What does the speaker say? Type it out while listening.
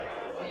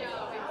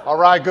All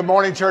right, good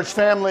morning, church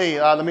family.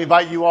 Let me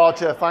invite you all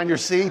to find your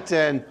seat.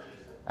 And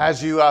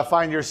as you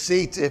find your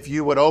seat, if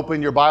you would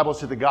open your Bibles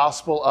to the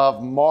Gospel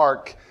of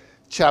Mark,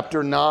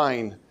 chapter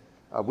 9.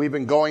 We've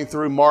been going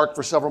through Mark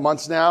for several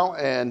months now,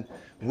 and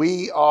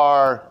we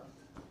are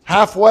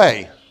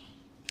halfway.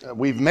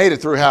 We've made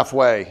it through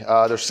halfway.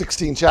 There's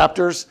 16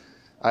 chapters.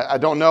 I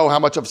don't know how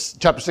much of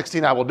chapter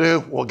 16 I will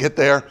do. We'll get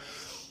there.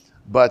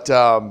 But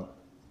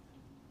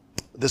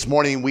this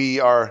morning we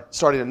are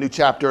starting a new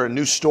chapter, a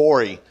new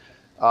story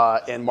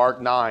in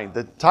Mark 9.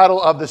 The title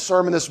of the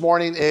sermon this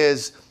morning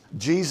is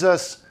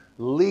Jesus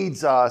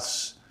Leads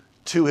Us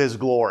to His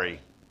Glory.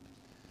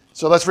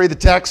 So let's read the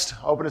text,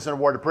 open us in a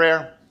word of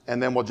prayer,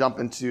 and then we'll jump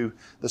into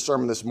the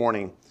sermon this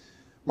morning.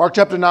 Mark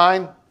chapter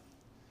 9,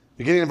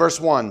 beginning in verse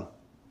 1.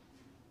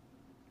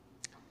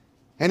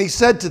 And he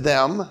said to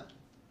them,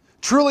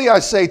 "Truly I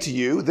say to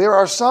you, there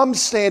are some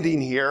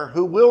standing here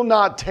who will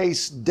not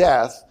taste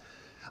death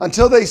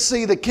until they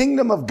see the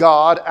kingdom of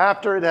God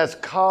after it has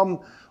come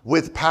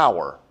with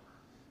power."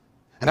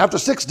 And after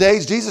 6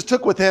 days, Jesus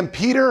took with him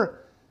Peter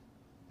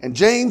and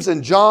James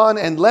and John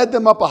and led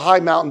them up a high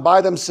mountain by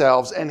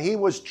themselves, and he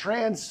was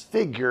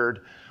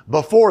transfigured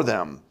before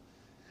them.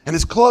 And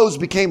his clothes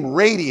became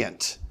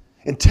radiant,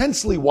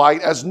 intensely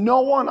white, as no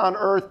one on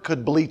earth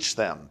could bleach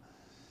them.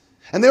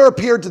 And there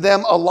appeared to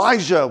them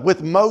Elijah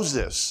with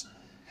Moses,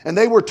 and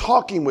they were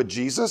talking with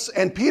Jesus.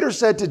 And Peter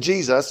said to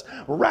Jesus,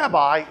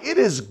 "Rabbi, it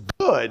is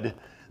good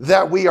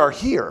that we are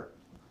here.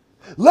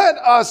 Let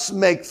us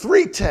make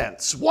 3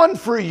 tents, one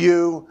for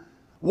you,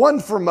 one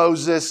for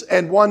Moses,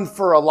 and one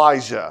for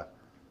Elijah."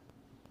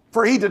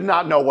 For he did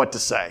not know what to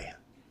say,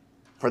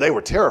 for they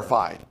were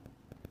terrified.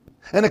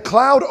 And a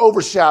cloud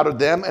overshadowed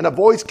them, and a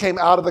voice came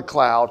out of the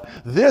cloud,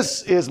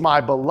 "This is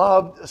my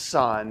beloved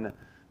Son,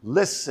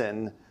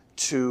 listen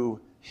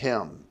to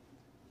him."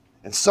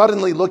 And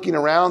suddenly looking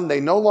around, they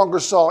no longer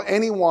saw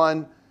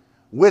anyone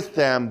with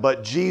them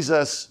but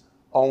Jesus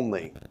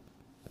only.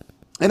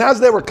 And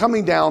as they were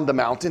coming down the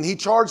mountain, he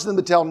charged them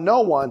to tell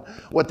no one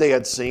what they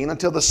had seen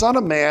until the Son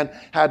of Man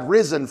had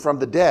risen from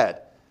the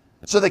dead.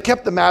 So they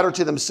kept the matter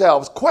to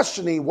themselves,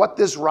 questioning what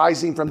this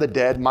rising from the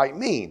dead might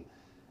mean.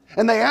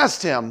 And they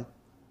asked him,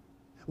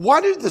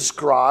 "Why do the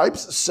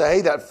scribes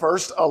say that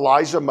first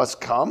Elijah must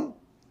come?"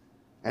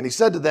 And he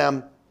said to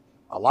them,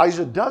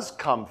 "Elijah does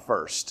come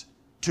first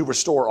to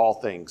restore all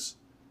things.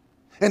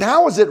 And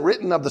how is it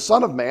written of the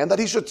Son of Man that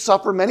he should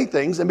suffer many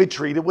things and be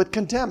treated with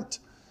contempt?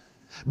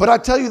 But I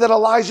tell you that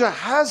Elijah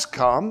has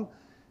come,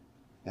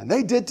 and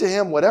they did to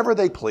him whatever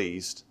they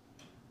pleased,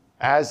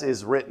 as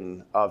is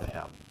written of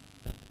him."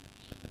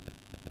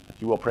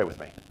 You will pray with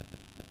me.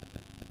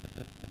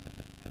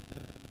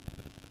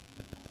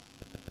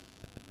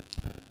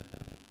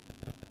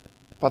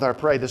 Father, I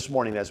pray this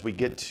morning as we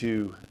get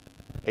to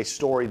a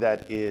story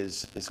that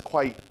is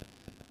quite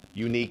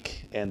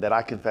unique, and that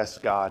I confess,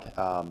 God,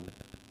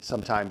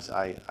 sometimes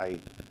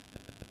I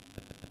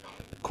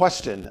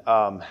question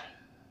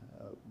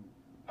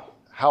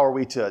how are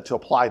we to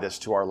apply this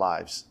to our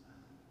lives.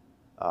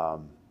 I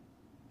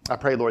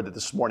pray, Lord, that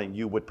this morning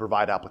you would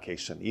provide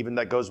application, even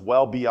that goes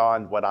well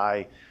beyond what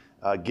I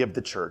give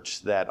the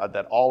church,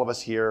 that all of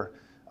us here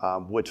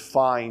would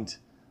find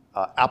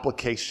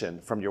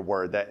application from your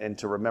word, and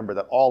to remember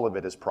that all of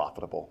it is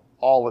profitable.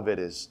 All of it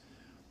is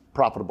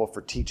profitable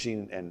for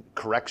teaching and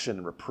correction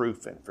and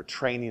reproof, and for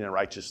training in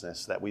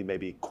righteousness, that we may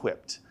be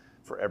equipped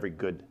for every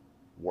good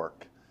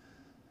work.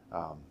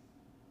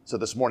 So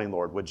this morning,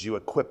 Lord, would you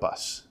equip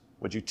us?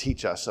 Would you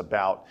teach us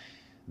about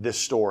this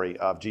story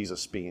of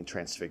Jesus being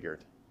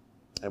transfigured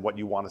and what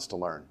you want us to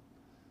learn?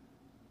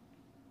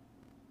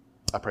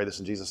 I pray this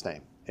in Jesus'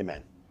 name.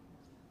 Amen.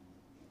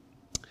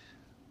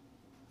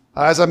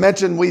 As I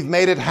mentioned, we've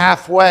made it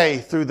halfway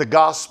through the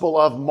Gospel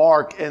of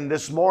Mark, and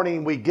this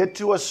morning we get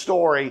to a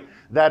story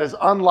that is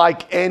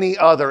unlike any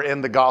other in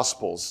the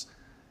Gospels.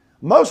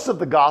 Most of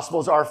the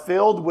Gospels are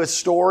filled with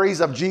stories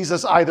of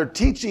Jesus either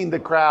teaching the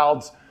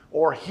crowds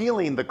or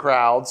healing the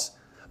crowds.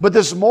 But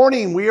this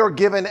morning we are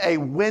given a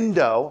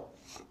window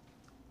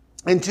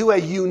into a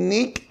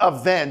unique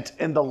event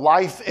in the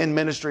life and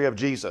ministry of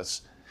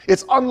Jesus.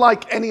 It's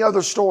unlike any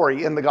other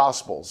story in the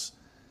Gospels.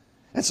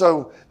 And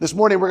so this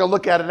morning we're going to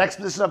look at an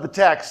exposition of the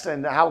text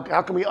and how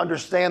can we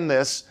understand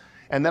this,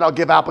 and then I'll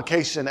give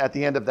application at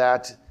the end of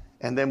that,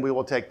 and then we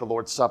will take the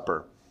Lord's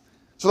Supper.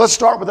 So let's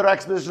start with our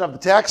exposition of the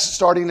text,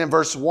 starting in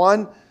verse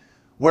 1,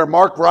 where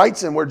Mark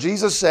writes and where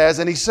Jesus says,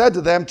 "And he said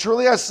to them,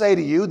 'Truly I say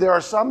to you, there are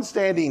some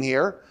standing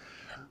here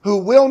who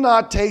will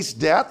not taste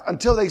death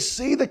until they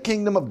see the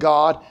kingdom of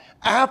God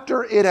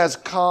after it has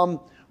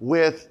come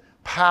with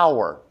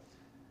power.'"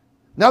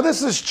 Now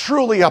this is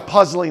truly a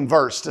puzzling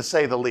verse, to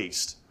say the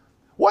least.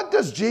 What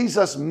does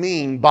Jesus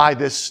mean by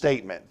this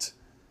statement?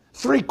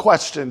 3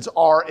 questions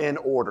are in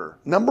order.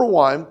 Number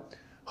 1,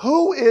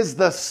 who is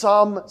the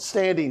some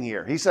standing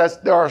here? He says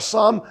there are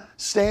some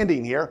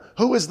standing here.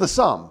 Who is the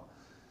some?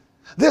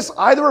 This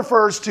either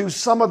refers to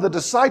some of the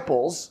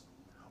disciples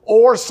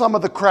or some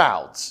of the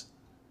crowds.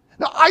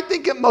 Now, I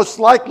think it most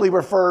likely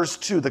refers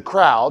to the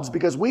crowds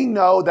because we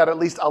know that at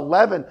least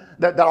 11,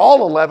 that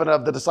all 11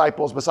 of the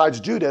disciples besides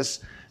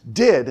Judas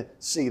did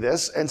see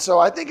this. And so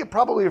I think it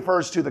probably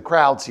refers to the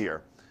crowds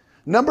here.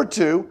 Number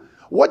two,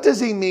 what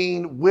does he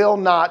mean, will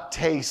not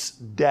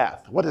taste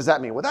death? What does that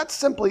mean? Well, that's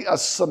simply a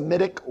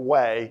Semitic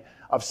way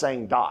of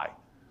saying die.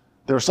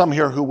 There are some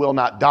here who will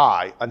not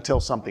die until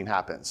something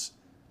happens.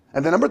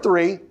 And then number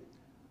three,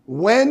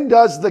 when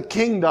does the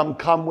kingdom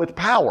come with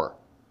power?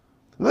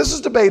 This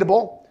is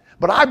debatable.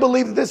 But I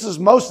believe that this is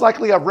most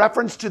likely a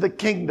reference to the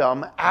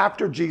kingdom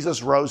after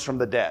Jesus rose from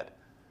the dead.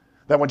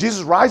 That when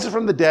Jesus rises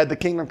from the dead, the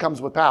kingdom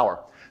comes with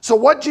power. So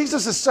what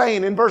Jesus is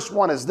saying in verse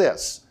 1 is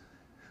this.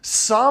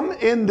 Some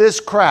in this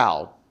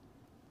crowd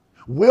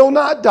will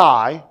not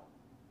die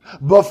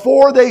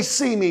before they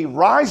see me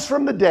rise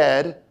from the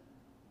dead,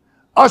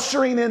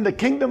 ushering in the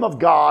kingdom of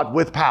God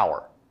with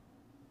power.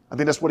 I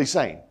think that's what he's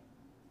saying.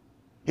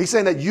 He's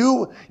saying that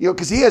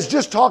because he has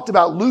just talked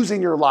about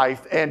losing your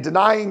life and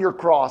denying your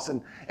cross,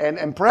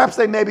 and perhaps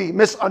they maybe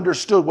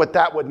misunderstood what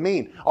that would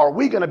mean. Are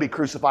we going to be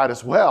crucified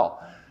as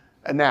well?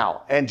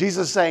 And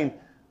Jesus is saying,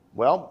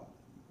 well,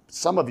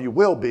 some of you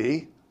will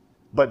be,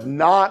 but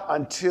not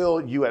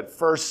until you at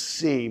first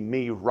see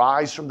me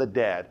rise from the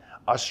dead,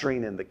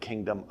 ushering in the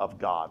kingdom of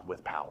God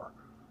with power.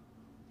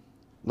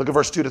 Look at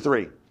verse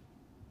 2-3.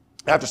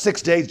 After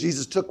 6 days,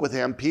 Jesus took with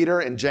him Peter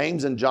and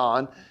James and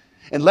John,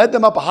 and led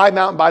them up a high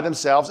mountain by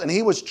themselves, and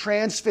he was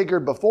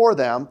transfigured before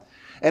them,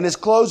 and his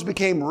clothes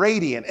became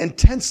radiant,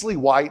 intensely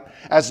white,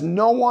 as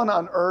no one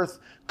on earth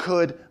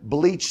could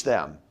bleach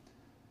them.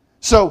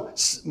 So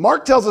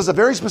Mark tells us a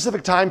very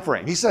specific time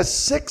frame. He says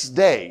 6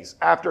 days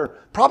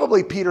after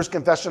probably Peter's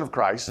confession of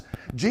Christ,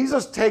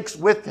 Jesus takes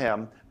with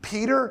him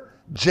Peter,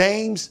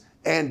 James,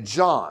 and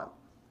John.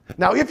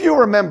 Now, if you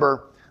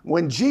remember,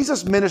 when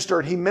Jesus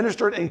ministered, he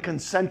ministered in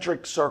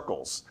concentric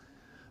circles.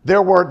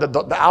 There were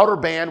the outer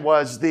band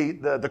was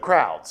the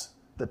crowds,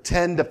 the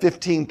 10 to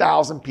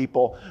 15,000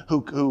 people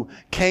who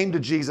came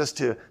to Jesus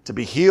to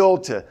be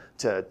healed, to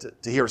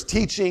hear his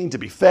teaching, to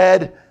be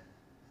fed.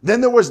 Then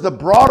there was the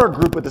broader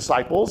group of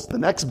disciples, the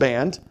next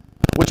band,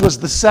 which was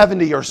the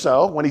 70 or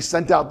so when he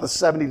sent out the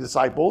 70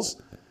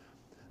 disciples.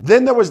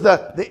 Then there was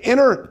the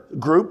inner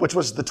group, which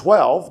was the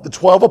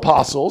 12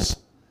 apostles.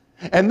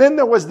 And then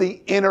there was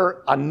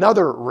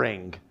another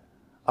ring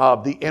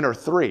of the inner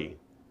three,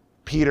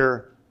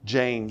 Peter,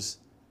 James,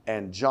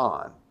 and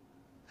John.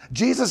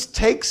 Jesus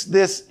takes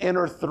this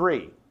inner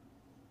three.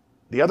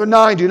 The other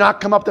 9 do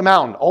not come up the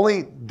mountain,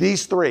 only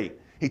these 3.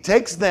 He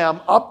takes them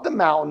up the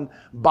mountain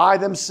by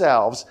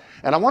themselves.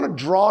 And I want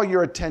to draw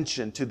your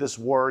attention to this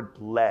word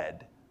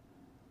led.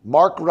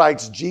 Mark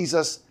writes,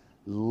 Jesus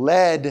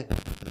led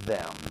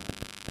them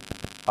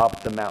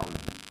up the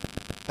mountain.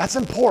 That's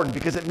important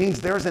because it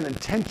means there's an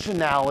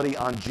intentionality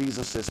on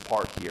Jesus'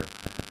 part here.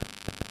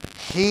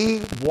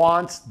 He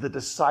wants the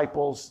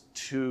disciples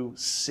to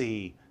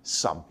see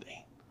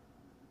something.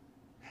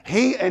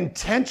 He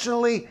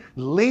intentionally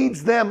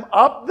leads them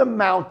up the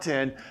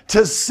mountain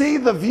to see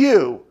the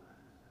view,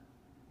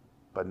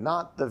 but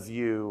not the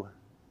view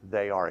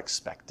they are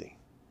expecting.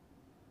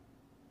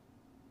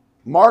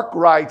 Mark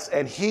writes,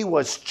 and he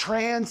was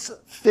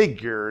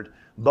transfigured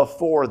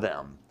before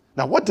them.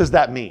 Now, what does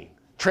that mean?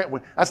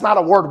 That's not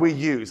a word we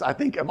use, I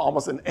think,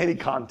 almost in any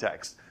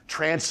context.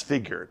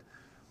 Transfigured.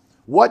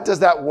 What does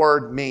that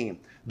word mean?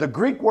 The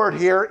Greek word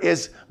here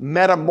is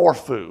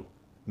metamorpho.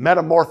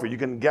 Metamorpho. You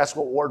can guess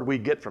what word we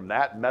get from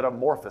that.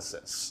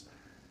 Metamorphosis.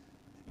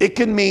 It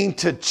can mean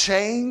to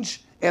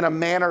change in a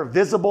manner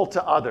visible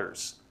to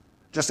others.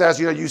 Just as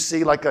you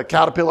see like a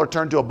caterpillar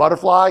turn to a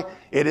butterfly,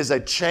 it is a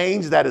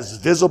change that is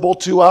visible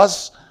to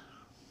us.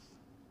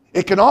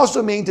 It can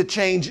also mean to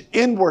change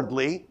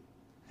inwardly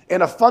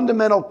in a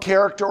fundamental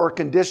character or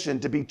condition,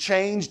 to be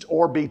changed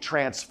or be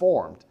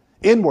transformed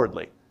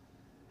inwardly.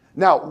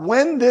 Now,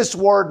 when this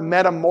word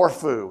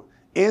metamorpho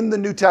in the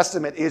New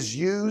Testament is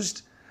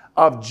used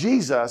of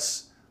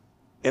Jesus,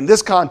 in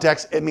this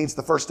context, it means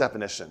the first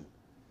definition,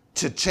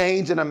 to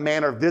change in a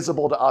manner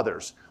visible to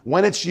others.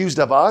 When it's used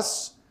of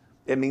us,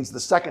 it means the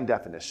second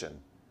definition,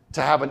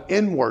 to have an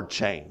inward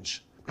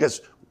change.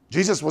 Because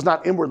Jesus was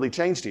not inwardly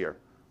changed here.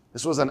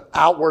 This was an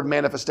outward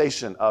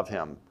manifestation of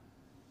him.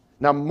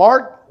 Now,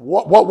 Mark,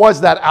 what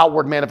was that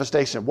outward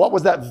manifestation? What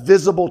was that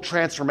visible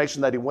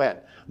transformation that he went?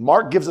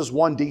 Mark gives us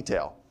one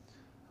detail.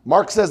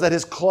 Mark says that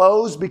his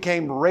clothes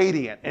became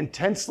radiant,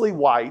 intensely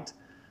white,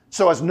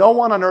 so as no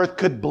one on earth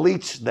could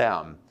bleach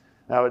them.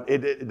 Now,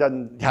 it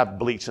doesn't have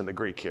bleach in the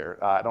Greek here.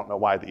 I don't know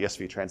why the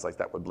ESV translates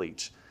that with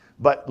bleach.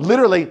 But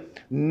literally,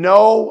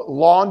 no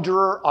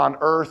launderer on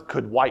earth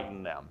could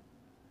whiten them.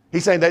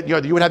 He's saying that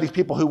you would have these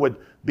people who would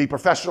be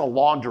professional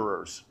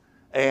launderers.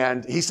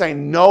 And he's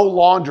saying no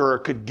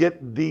launderer could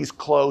get these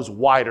clothes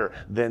whiter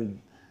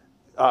than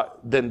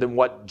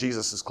what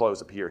Jesus'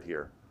 clothes appeared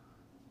here.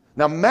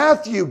 Now,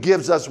 Matthew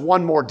gives us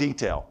one more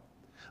detail.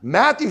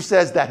 Matthew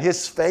says that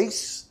his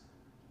face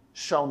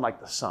shone like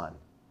the sun.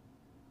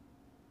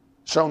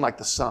 Shone like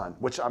the sun,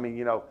 which,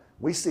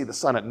 we see the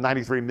sun at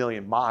 93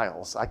 million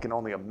miles. I can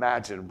only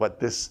imagine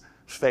what this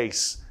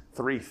face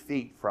 3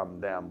 feet from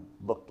them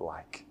looked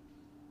like.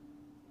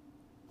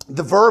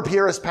 The verb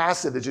here is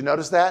passive. Did you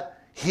notice that?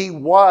 He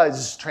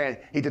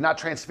did not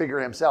transfigure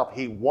himself.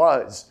 He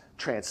was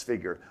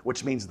transfigured,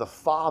 which means the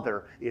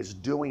Father is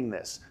doing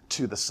this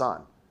to the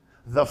Son.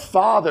 The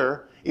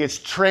Father is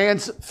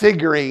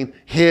transfiguring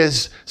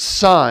his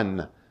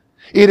Son.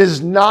 It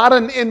is not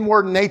an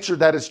inward nature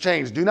that has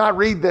changed. Do not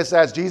read this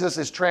as Jesus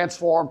is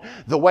transformed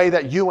the way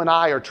that you and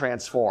I are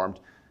transformed.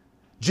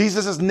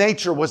 Jesus'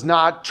 nature was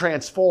not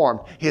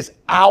transformed. His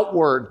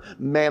outward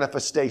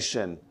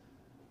manifestation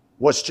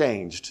was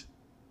changed.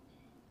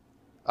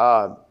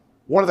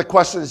 One of the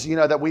questions,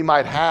 that we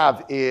might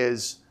have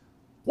is,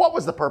 what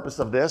was the purpose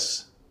of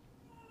this?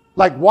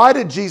 Like, why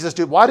did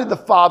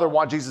the Father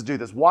want Jesus to do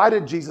this? Why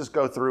did Jesus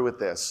go through with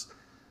this?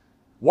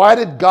 Why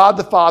did God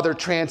the Father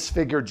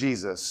transfigure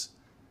Jesus?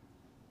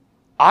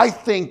 I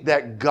think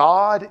that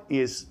God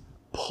is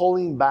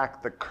pulling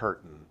back the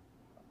curtain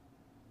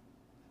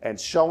and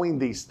showing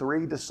these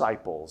 3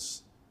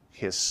 disciples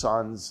his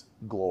Son's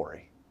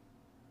glory.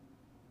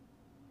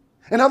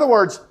 In other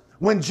words,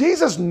 when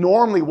Jesus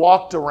normally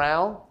walked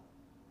around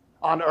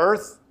on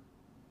earth,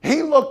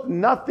 he looked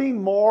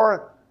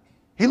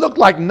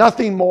like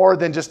nothing more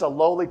than just a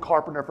lowly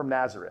carpenter from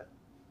Nazareth.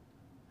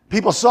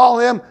 People saw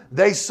him,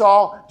 they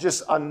saw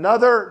just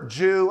another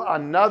Jew,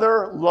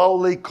 another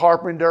lowly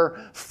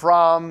carpenter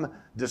from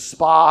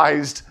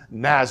despised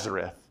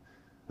Nazareth.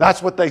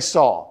 That's what they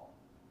saw.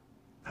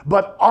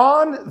 But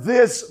on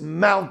this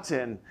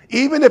mountain,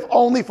 even if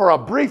only for a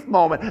brief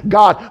moment,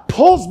 God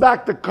pulls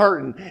back the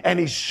curtain and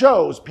he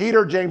shows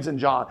Peter, James, and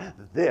John,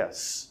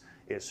 this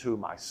is who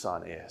my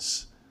Son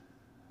is.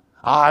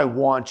 I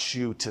want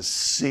you to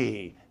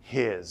see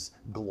his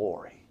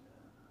glory.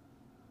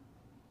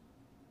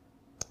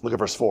 Look at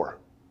verse 4.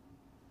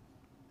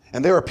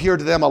 And there appeared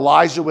to them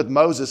Elijah with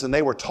Moses, and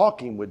they were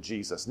talking with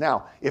Jesus.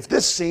 Now, if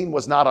this scene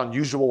was not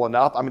unusual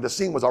enough, the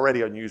scene was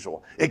already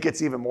unusual. It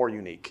gets even more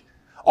unique.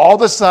 All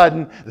of a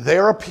sudden,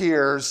 there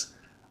appears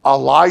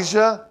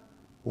Elijah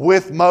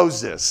with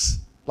Moses,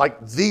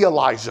 like the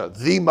Elijah,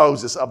 the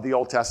Moses of the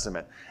Old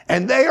Testament.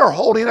 And they are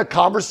holding a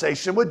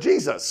conversation with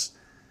Jesus.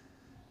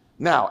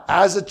 Now,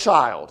 as a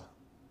child,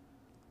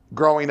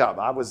 growing up,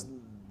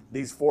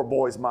 these 4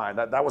 boys mine.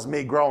 That was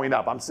me growing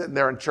up. I'm sitting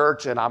there in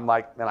church and I'm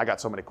like, man, I got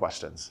so many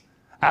questions.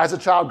 As a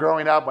child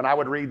growing up, when I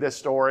would read this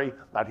story,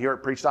 I'd hear it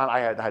preached on, I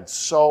had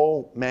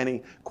so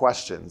many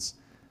questions.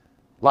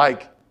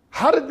 Like,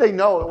 how did they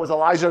know it was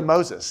Elijah and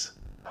Moses?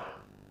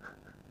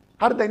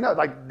 How did they know?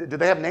 Like, did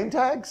they have name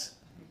tags?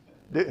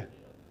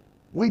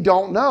 We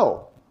don't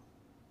know.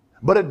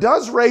 But it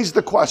does raise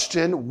the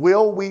question,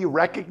 will we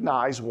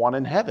recognize one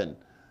another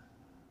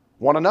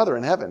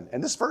in heaven?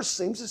 And this verse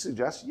seems to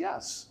suggest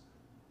yes.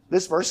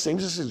 This verse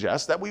seems to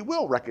suggest that we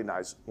will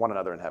recognize one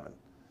another in heaven.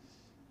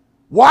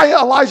 Why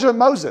Elijah and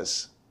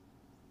Moses?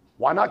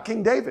 Why not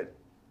King David?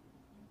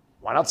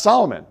 Why not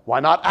Solomon? Why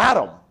not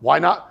Adam?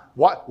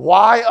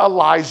 Why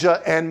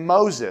Elijah and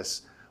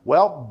Moses?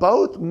 Well,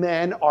 both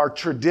men are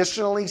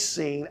traditionally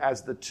seen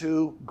as the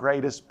 2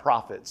 greatest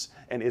prophets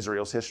in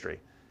Israel's history.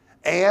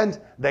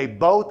 And they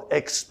both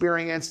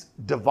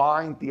experienced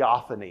divine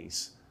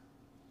theophanies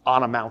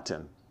on a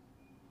mountain.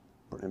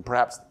 And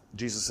perhaps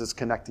Jesus is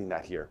connecting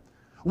that here.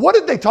 What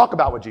did they talk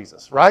about with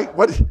Jesus, right?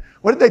 What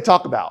did they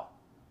talk about?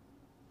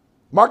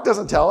 Mark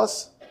doesn't tell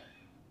us,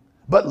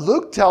 but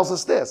Luke tells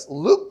us this.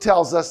 Luke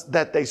tells us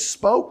that they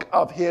spoke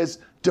of his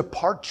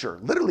departure,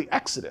 literally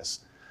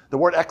Exodus. The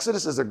word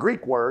Exodus is a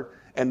Greek word,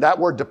 and that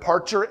word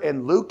departure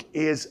in Luke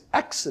is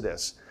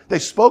Exodus. They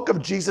spoke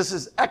of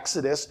Jesus'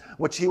 Exodus,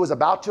 which he was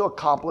about to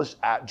accomplish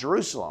at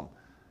Jerusalem.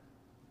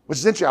 Which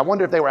is interesting. I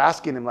wonder if they were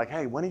asking him, like,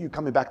 hey, when are you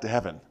coming back to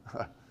heaven?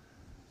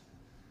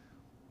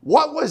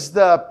 What was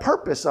the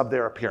purpose of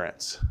their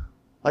appearance?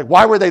 Like,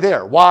 why were they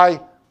there? Why?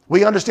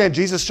 We understand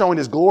Jesus showing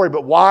his glory,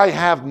 but why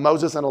have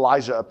Moses and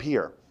Elijah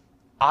appear?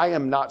 I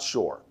am not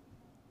sure.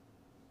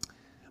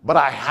 But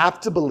I have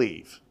to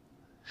believe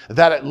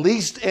that at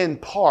least in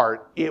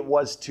part, it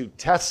was to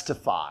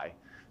testify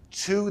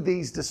to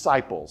these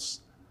disciples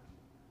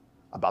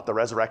about the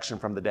resurrection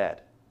from the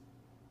dead.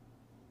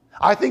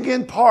 I think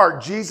in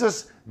part,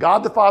 Jesus,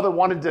 God the Father,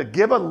 wanted to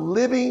give a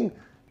living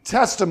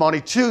testimony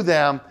to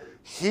them.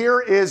 Here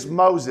is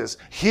Moses.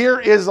 Here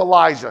is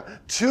Elijah.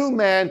 2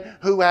 men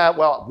who have,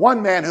 one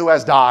man who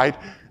has died.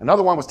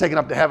 Another one was taken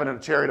up to heaven in a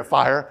chariot of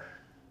fire.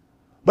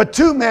 But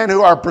 2 men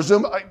who are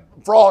presumed,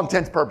 for all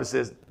intents and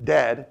purposes,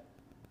 dead.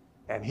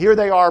 And here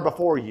they are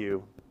before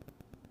you.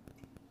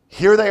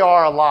 Here they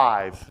are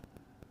alive.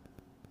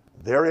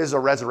 There is a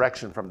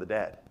resurrection from the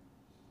dead.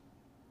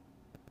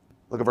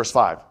 Look at verse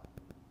 5.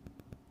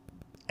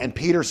 And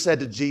Peter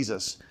said to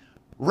Jesus,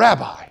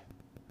 Rabbi,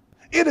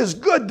 it is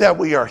good that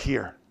we are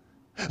here.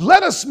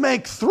 Let us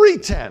make 3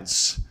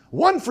 tents,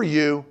 one for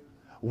you,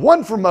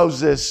 one for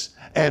Moses,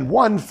 and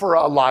one for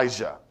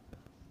Elijah.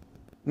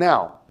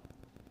 Now,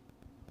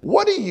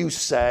 what do you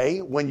say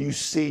when you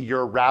see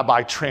your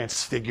rabbi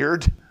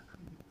transfigured?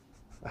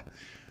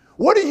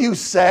 What do you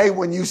say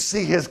when you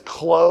see his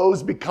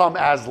clothes become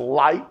as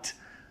light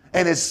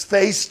and his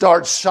face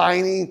starts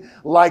shining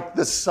like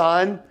the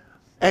sun,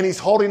 and he's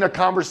holding a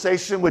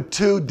conversation with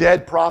two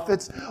dead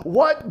prophets,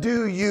 what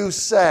do you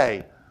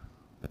say?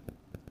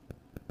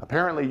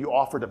 Apparently, you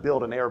offer to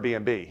build an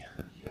Airbnb.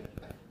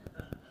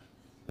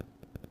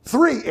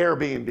 3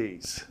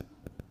 Airbnbs.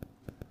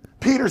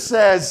 Peter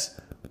says,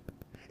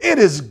 it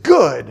is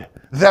good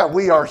that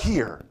we are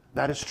here.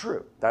 That is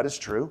true. That is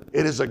true.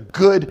 It is a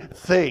good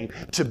thing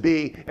to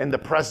be in the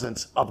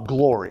presence of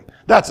glory.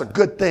 That's a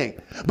good thing.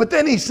 But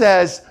then he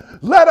says,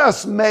 let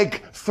us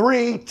make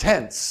 3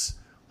 tents.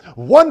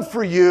 One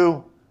for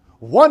you,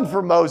 one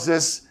for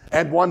Moses,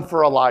 and one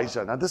for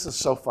Elijah. Now this is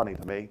so funny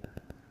to me.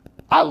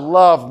 I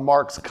love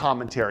Mark's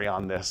commentary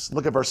on this.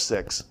 Look at verse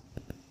 6.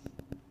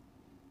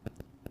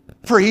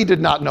 For he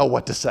did not know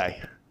what to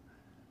say,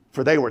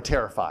 for they were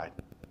terrified.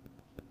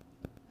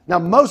 Now,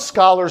 most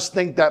scholars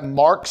think that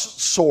Mark's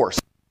source,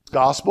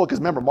 gospel, because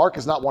remember, Mark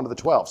is not one of the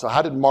 12. So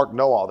how did Mark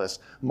know all this?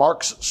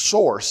 Mark's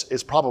source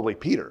is probably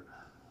Peter.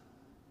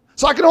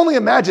 So I can only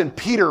imagine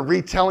Peter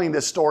retelling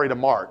this story to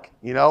Mark.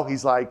 You know,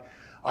 he's like,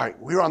 all right,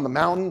 we were on the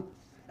mountain,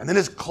 and then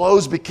his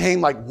clothes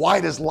became like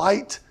white as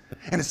light,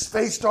 and his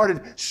face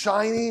started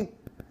shining,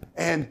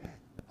 and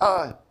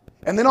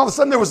then all of a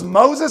sudden there was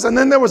Moses, and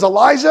then there was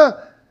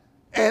Elijah,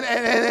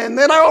 and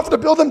then I offered to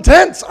build them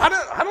tents. I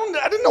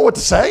didn't know what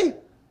to say.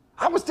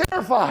 I was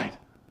terrified.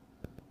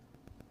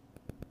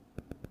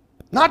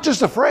 Not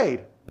just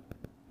afraid.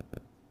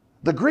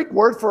 The Greek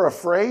word for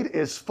afraid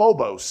is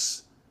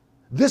phobos.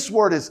 This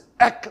word is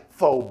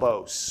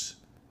ekphobos.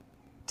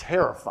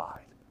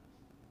 Terrified.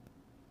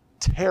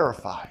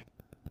 Terrified.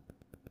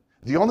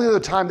 The only other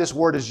time this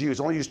word is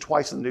used, only used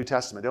twice in the New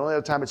Testament, the only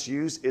other time it's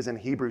used is in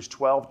Hebrews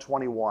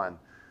 12:21,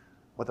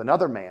 with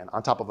another man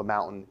on top of a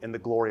mountain in the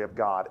glory of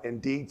God.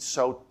 Indeed,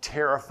 so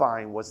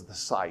terrifying was the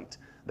sight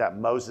that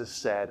Moses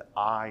said,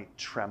 I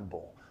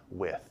tremble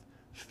with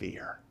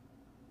fear.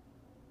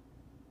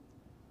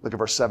 Look at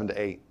verse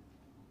 7-8.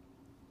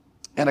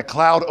 And a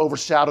cloud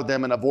overshadowed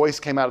them, and a voice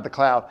came out of the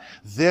cloud.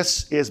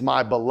 This is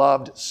my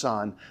beloved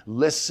son.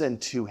 Listen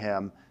to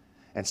him.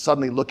 And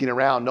suddenly looking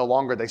around, no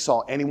longer they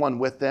saw anyone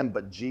with them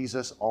but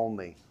Jesus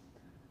only.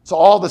 So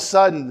all of a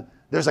sudden,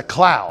 there's a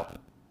cloud.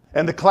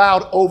 And the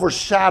cloud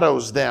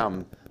overshadows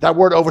them. That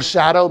word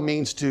overshadow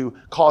means to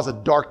cause a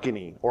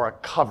darkening or a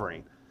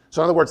covering.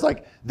 So in other words,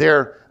 like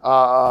they're,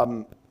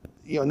 and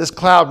this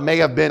cloud may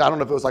have been, I don't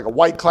know if it was like a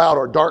white cloud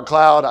or a dark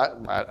cloud.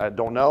 I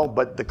don't know.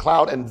 But the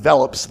cloud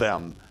envelops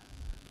them.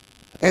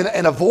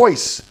 And a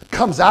voice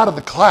comes out of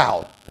the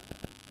cloud.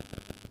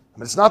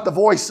 But it's not the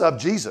voice of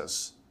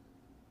Jesus.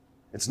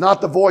 It's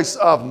not the voice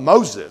of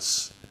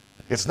Moses.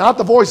 It's not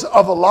the voice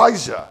of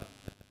Elijah.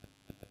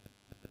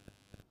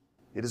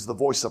 It is the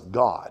voice of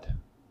God.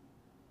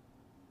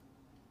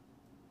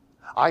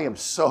 I am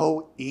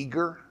so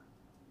eager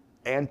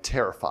and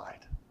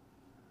terrified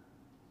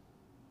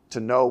to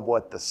know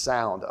what the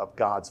sound of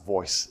God's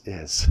voice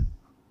is.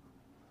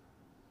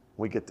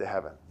 We get to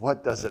heaven.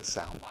 What does it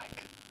sound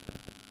like?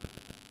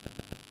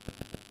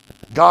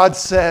 God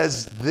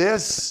says,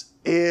 this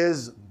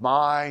is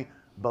my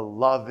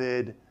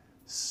beloved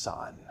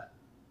Son.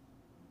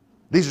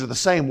 These are the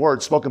same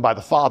words spoken by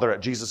the Father at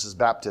Jesus'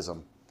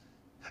 baptism.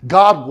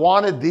 God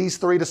wanted these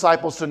 3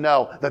 disciples to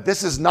know that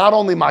this is not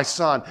only my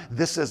son,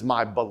 this is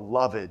my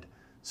beloved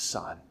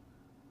Son.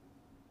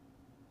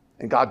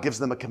 And God gives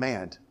them a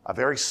command, a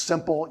very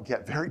simple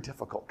yet very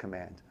difficult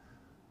command.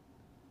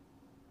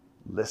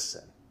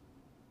 Listen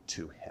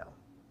to him.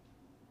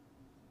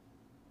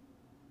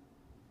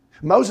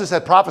 Moses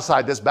had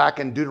prophesied this back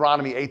in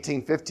Deuteronomy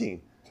 18:15,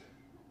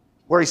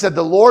 where he said,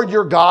 the Lord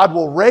your God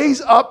will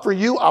raise up for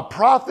you a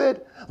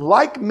prophet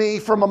like me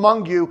from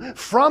among you,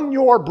 from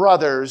your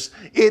brothers.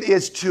 It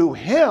is to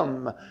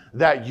him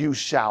that you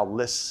shall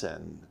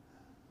listen.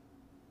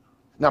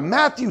 Now,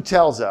 Matthew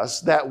tells us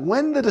that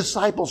when the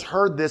disciples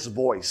heard this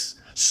voice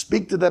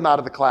speak to them out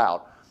of the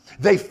cloud,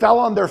 they fell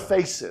on their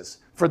faces,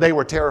 for they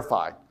were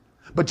terrified.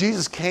 But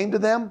Jesus came to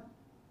them,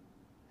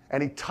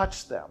 and he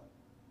touched them,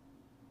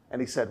 and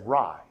he said,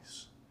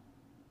 rise,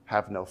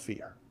 have no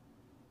fear.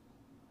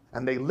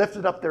 And they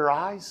lifted up their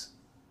eyes,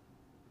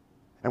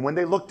 and when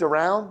they looked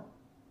around,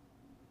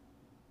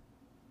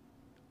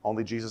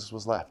 only Jesus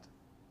was left.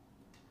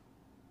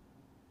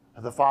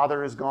 The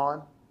Father is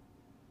gone.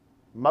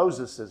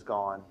 Moses is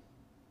gone.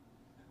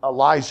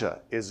 Elijah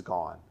is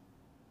gone.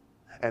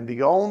 And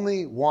the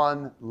only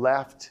one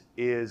left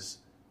is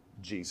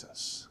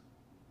Jesus.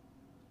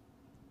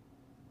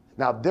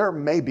 Now, there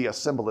may be a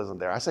symbolism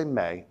there. I say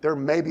may. There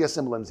may be a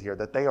symbolism here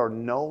that they are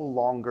no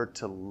longer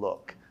to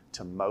look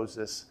to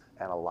Moses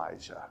and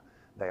Elijah.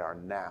 They are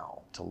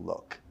now to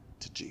look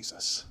to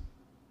Jesus.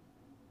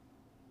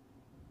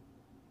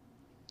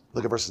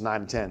 Look at verses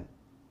 9 and 10.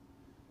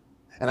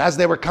 And as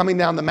they were coming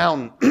down the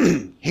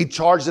mountain, he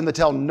charged them to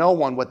tell no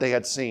one what they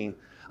had seen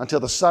until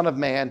the Son of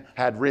Man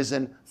had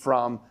risen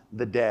from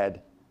the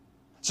dead.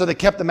 So they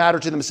kept the matter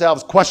to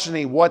themselves,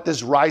 questioning what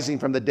this rising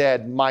from the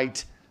dead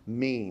might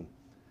mean.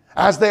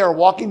 As they are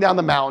walking down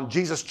the mountain,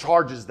 Jesus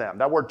charges them.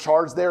 That word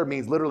charge there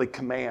means literally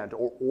command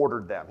or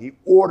ordered them. He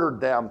ordered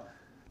them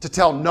to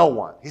tell no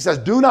one. He says,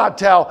 do not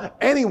tell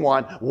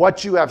anyone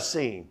what you have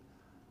seen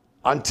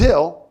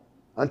until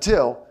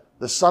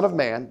the Son of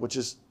Man, which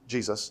is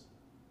Jesus,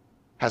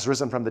 has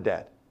risen from the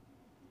dead.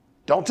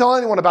 Don't tell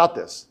anyone about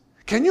this.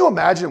 Can you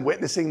imagine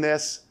witnessing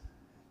this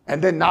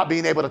and then not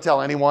being able to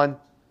tell anyone?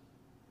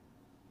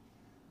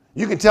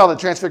 You can tell the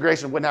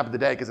transfiguration wouldn't happen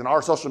today because in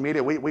our social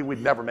media,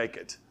 we'd never make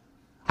it.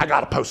 I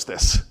got to post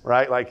this,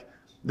 right? Like,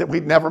 that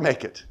we'd never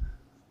make it.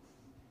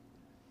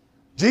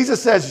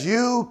 Jesus says,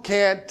 you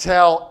can't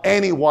tell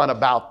anyone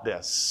about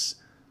this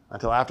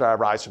until after I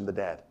rise from the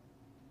dead.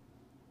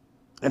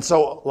 And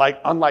so,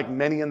 unlike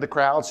many in the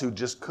crowds who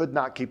just could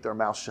not keep their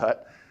mouth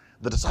shut,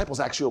 the disciples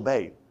actually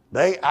obeyed.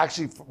 They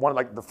actually,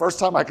 the first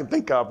time I can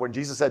think of when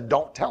Jesus said,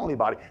 don't tell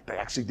anybody, they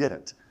actually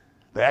didn't.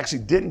 They actually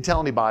didn't tell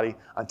anybody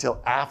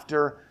until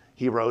after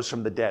he rose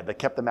from the dead. They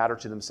kept the matter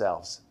to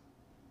themselves.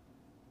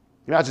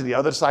 Can you imagine the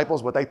other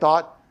disciples, what they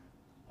thought?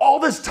 All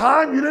this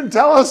time you didn't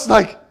tell us?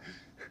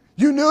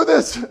 You knew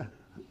this?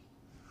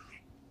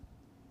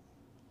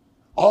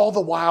 All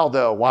the while,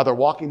 though, while they're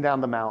walking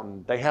down the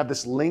mountain, they have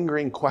this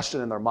lingering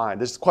question in their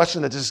mind. This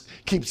question that just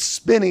keeps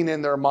spinning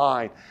in their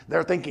mind.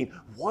 They're thinking,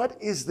 what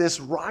is this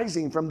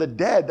rising from the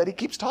dead that he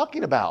keeps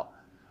talking about?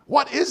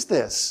 What is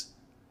this?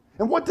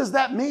 And what does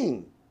that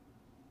mean?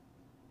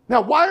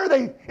 Now, why are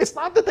they? It's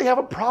not that they have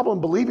a problem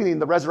believing in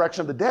the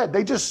resurrection of the dead.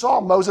 They just saw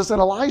Moses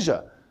and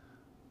Elijah.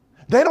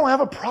 They don't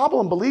have a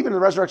problem believing in the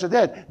resurrection of the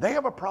dead. They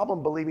have a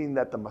problem believing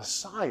that the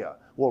Messiah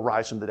will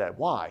rise from the dead.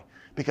 Why?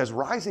 Because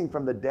rising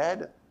from the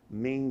dead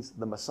means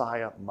the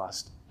Messiah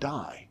must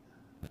die.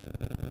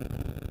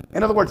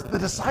 In other words, the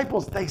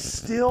disciples, they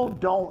still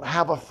don't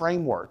have a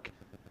framework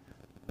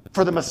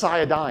for the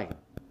Messiah dying.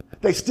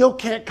 They still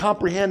can't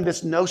comprehend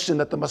this notion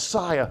that the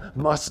Messiah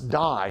must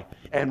die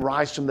and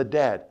rise from the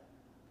dead.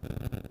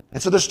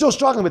 And so they're still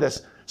struggling with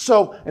this.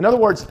 So, in other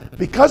words,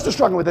 because they're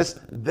struggling with this,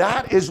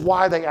 that is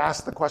why they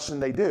ask the question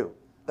they do.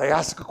 They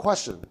ask a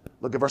question.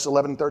 Look at verse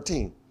 11 and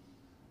 13.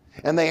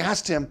 And they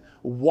asked him,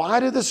 why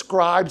do the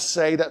scribes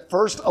say that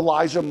first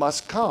Elijah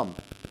must come?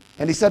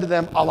 And he said to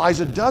them,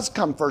 Elijah does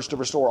come first to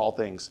restore all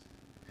things.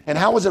 And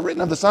how is it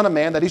written of the Son of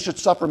Man that he should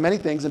suffer many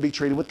things and be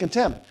treated with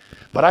contempt?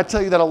 But I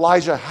tell you that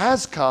Elijah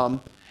has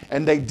come,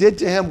 and they did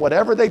to him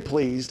whatever they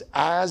pleased,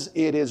 as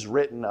it is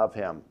written of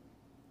him.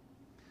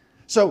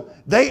 So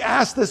they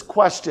ask this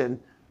question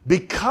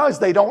because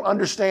they don't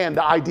understand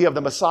the idea of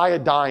the Messiah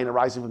dying and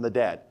rising from the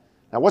dead.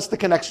 Now, what's the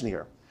connection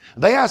here?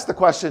 They ask the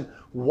question,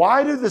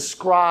 why do the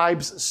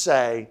scribes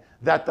say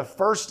that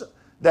first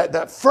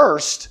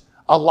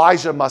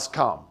Elijah must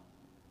come?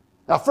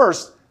 Now,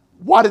 first,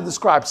 why did the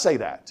scribes say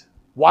that?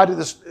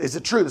 Is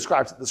it true the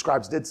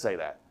scribes did say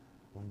that?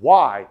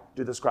 Why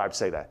do the scribes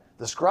say that?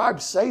 The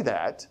scribes say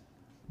that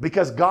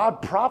because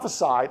God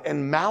prophesied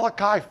in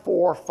Malachi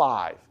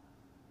 4:5.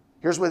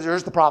 Here's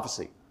the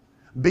prophecy.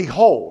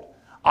 Behold,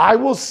 I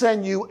will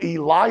send you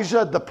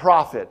Elijah the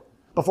prophet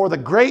before the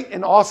great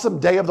and awesome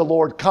day of the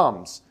Lord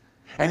comes.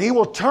 And he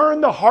will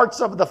turn the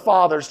hearts of the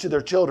fathers to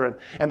their children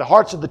and the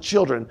hearts of the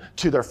children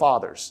to their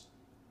fathers.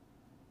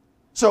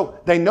 So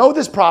they know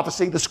this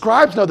prophecy. The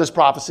scribes know this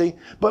prophecy.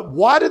 But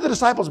why did the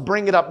disciples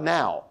bring it up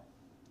now?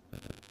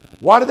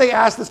 Why did they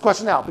ask this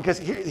question now? Because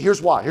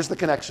here's why. Here's the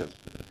connection.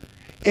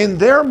 In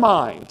their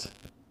mind,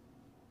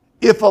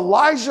 if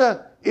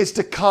Elijah is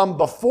to come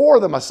before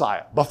the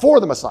Messiah,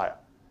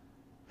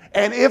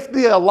 and if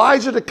the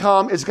Elijah to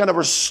come is going to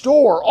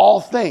restore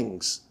all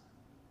things,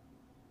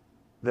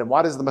 then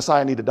why does the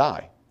Messiah need to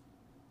die?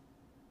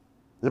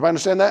 Does everybody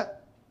understand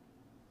that?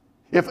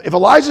 If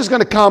Elijah is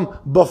going to come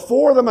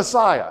before the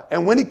Messiah,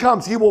 and when he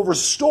comes, he will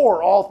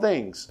restore all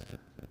things,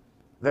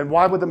 then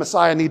why would the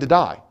Messiah need to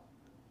die?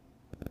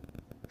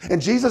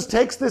 And Jesus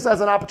takes this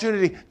as an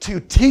opportunity to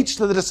teach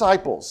to the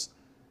disciples.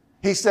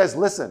 He says,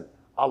 listen,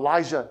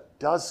 Elijah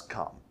does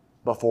come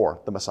before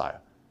the Messiah,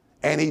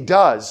 and he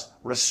does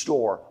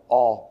restore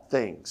all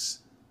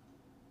things.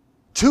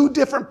 Two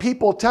different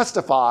people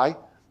testify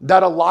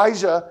that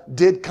Elijah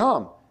did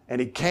come,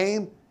 and he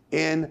came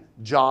in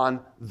John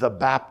the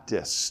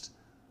Baptist.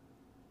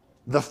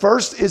 The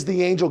first is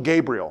the angel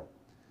Gabriel.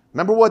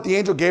 Remember what the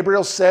angel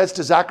Gabriel says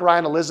to Zechariah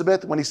and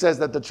Elizabeth when he says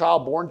that the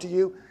child born to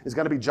you is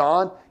going to be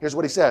John? Here's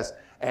what he says.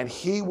 And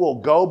he will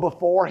go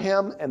before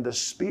him in the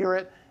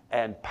spirit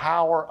and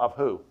power of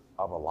who?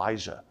 Of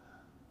Elijah.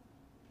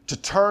 To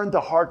turn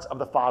the hearts of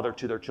the father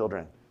to their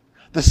children.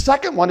 The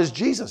second one is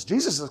Jesus.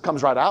 Jesus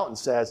comes right out and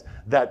says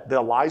that the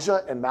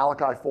Elijah in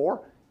Malachi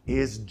 4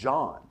 is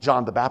John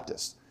the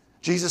Baptist.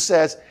 Jesus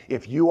says,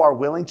 if you are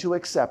willing to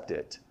accept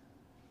it,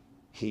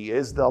 he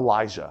is the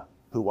Elijah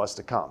who was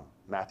to come.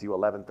 Matthew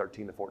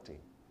 11:13-14.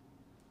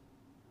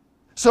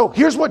 So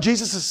here's what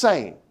Jesus is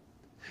saying.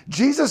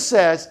 Jesus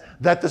says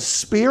that the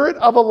spirit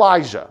of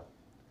Elijah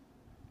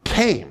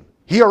came.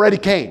 He already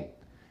came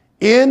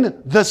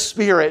in the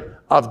spirit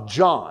of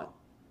John.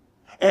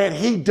 And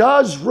he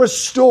does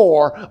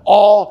restore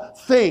all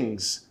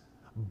things.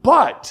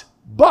 But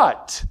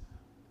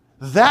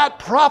that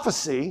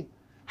prophecy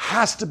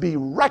has to be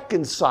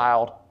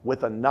reconciled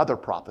with another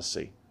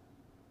prophecy.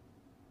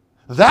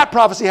 That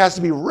prophecy has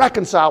to be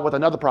reconciled with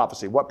another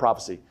prophecy. What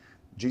prophecy?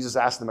 Jesus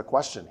asked them a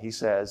question. He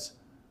says,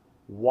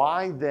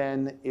 why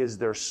then is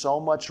there so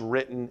much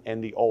written in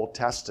the Old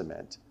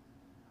Testament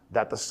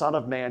that the Son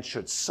of Man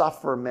should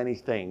suffer many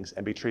things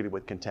and be treated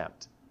with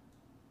contempt?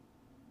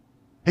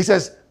 He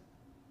says,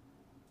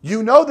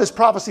 you know this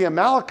prophecy in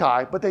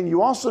Malachi, but then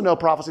you also know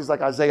prophecies like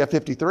Isaiah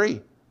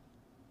 53.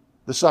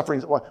 The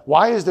sufferings.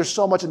 Why is there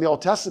so much in the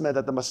Old Testament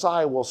that the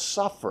Messiah will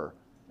suffer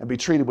and be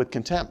treated with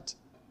contempt?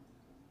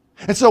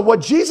 And so what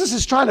Jesus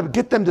is trying to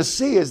get them to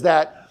see is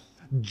that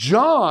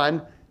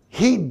John,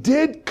 he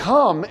did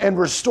come and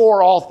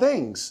restore all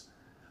things,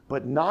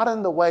 but not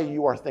in the way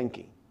you are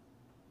thinking.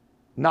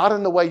 Not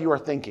in the way you are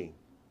thinking.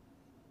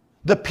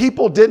 The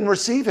people didn't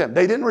receive him.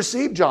 They didn't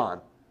receive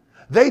John.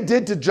 They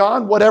did to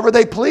John whatever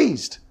they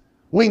pleased.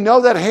 We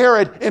know that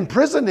Herod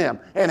imprisoned him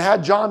and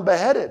had John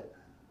beheaded.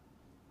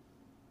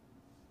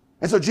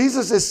 And so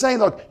Jesus is saying,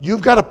 look,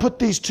 you've got to put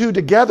these two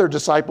together,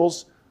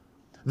 disciples,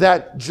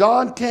 that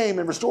John came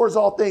and restores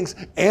all things,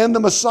 and the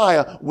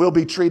Messiah will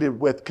be treated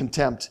with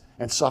contempt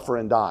and suffer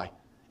and die.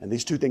 And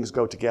these two things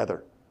go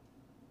together.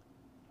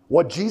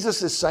 What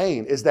Jesus is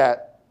saying is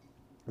that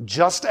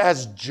just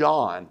as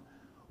John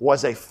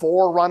was a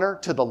forerunner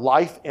to the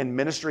life and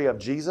ministry of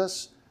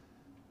Jesus,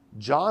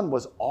 John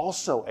was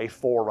also a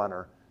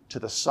forerunner to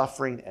the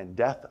suffering and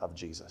death of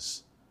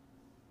Jesus.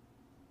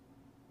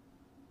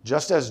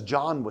 Just as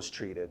John was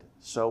treated,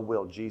 so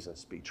will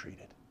Jesus be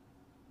treated.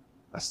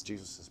 That's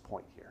Jesus'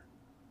 point here.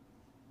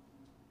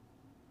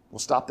 We'll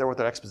stop there with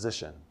our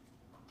exposition.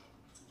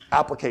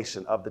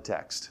 Application of the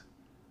text.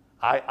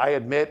 I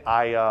admit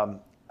I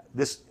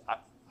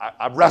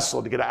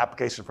wrestled to get an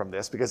application from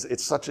this because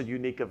it's such a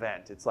unique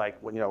event. It's like,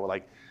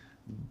 like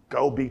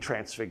go be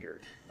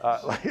transfigured.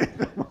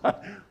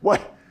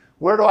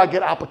 Where do I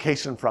get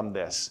application from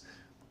this?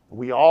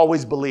 We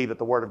always believe that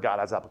the Word of God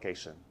has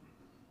application.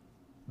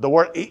 The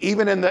word,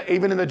 even in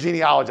the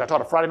genealogy, I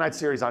taught a Friday night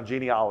series on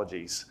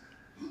genealogies.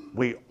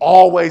 We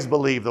always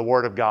believe the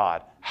Word of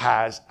God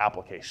has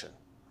application.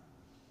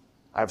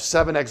 I have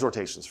 7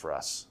 exhortations for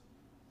us.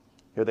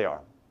 Here they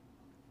are.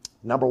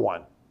 Number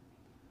 1,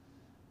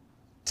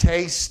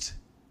 taste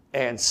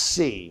and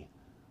see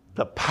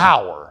the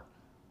power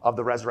of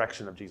the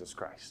resurrection of Jesus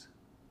Christ.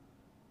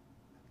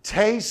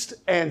 Taste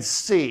and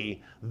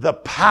see the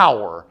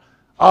power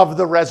of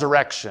the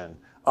resurrection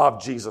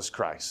of Jesus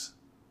Christ.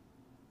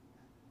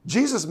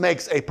 Jesus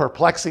makes a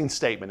perplexing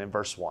statement in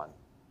verse 1.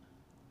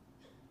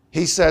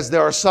 He says,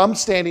 there are some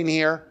standing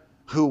here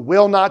who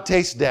will not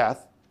taste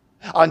death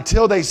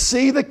until they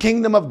see the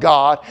kingdom of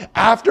God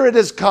after it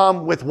has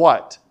come with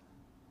what?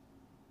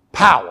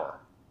 Power.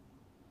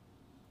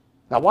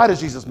 Now, why does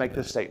Jesus make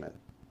this statement?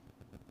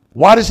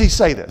 Why does he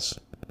say this?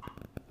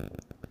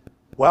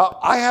 Well,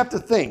 I have to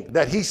think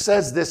that he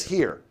says this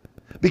here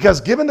because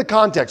given the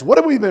context, what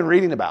have we been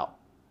reading about?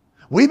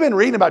 We've been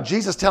reading about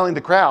Jesus telling the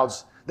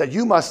crowds that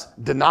you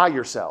must deny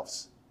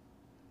yourselves,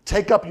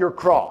 take up your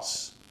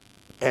cross,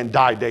 and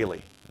die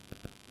daily.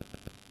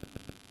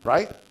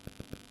 Right?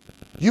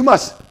 You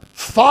must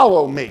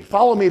follow me.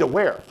 Follow me to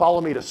where?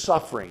 Follow me to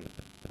suffering,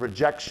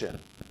 rejection,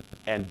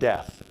 and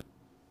death.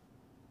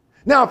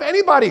 Now, if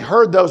anybody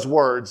heard those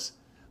words,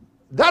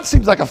 that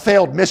seems like a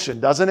failed mission,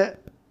 doesn't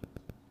it?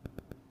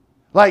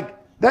 Like,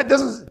 that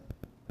doesn't...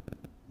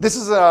 This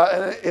is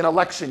an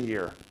election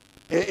year.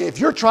 If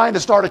you're trying to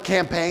start a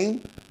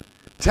campaign,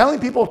 telling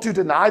people to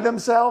deny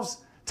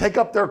themselves, take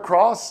up their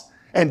cross,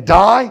 and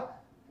die,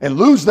 and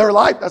lose their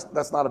life,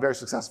 that's not a very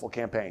successful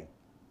campaign.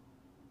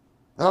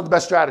 That's not the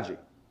best strategy.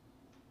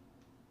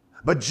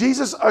 But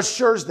Jesus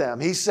assures them,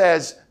 he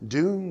says,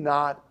 do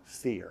not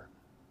fear.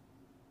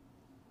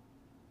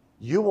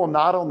 You will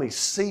not only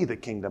see the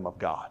kingdom of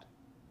God,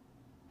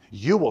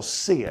 you will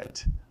see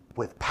it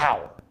with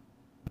power.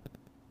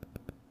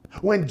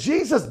 When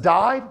Jesus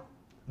died,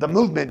 the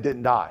movement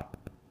didn't die.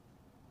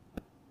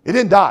 It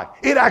didn't die.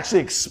 It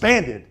actually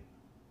expanded.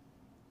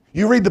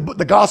 You read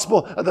the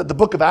gospel, the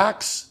book of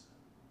Acts,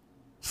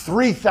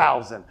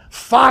 3,000,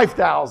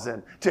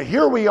 5,000, to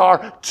here we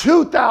are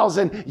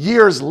 2,000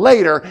 years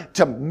later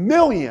to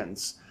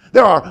millions.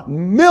 There are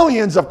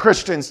millions of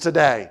Christians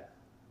today.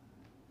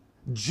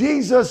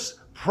 Jesus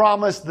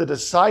promised the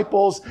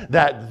disciples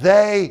that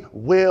they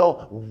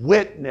will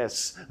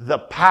witness the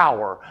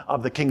power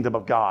of the kingdom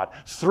of God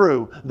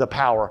through the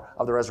power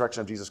of the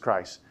resurrection of Jesus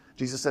Christ.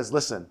 Jesus says,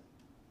 listen,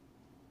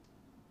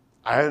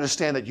 I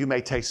understand that you may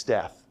taste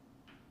death.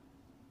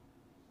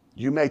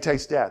 You may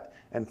taste death.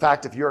 In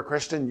fact, if you're a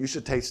Christian, you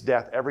should taste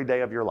death every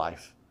day of your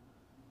life.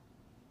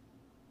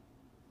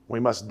 We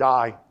must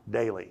die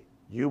daily.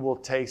 You will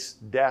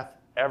taste death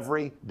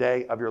every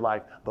day of your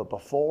life. But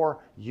before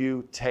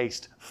you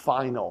taste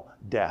final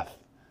death,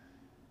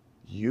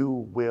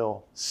 you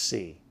will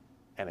see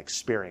and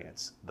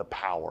experience the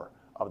power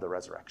of the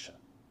resurrection.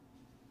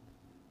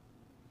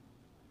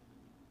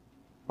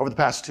 Over the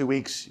past 2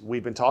 weeks,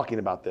 we've been talking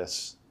about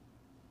this.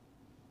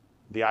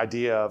 The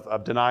idea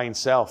of denying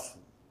self,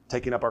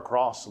 taking up our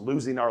cross,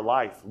 losing our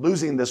life,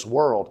 losing this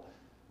world.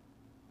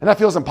 And that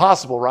feels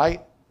impossible,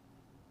 right?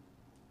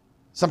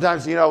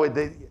 Sometimes,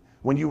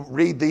 when you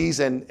read these,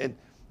 and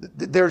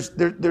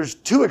there's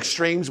two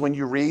extremes when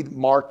you read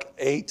Mark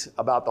 8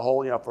 about the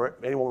whole, for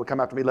anyone who would come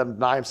after me, let him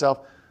deny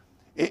himself.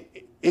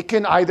 It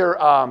can either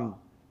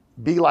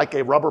be like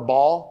a rubber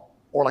ball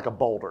or like a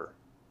boulder.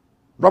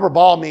 Rubber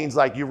ball means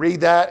like you read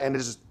that and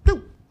it's just,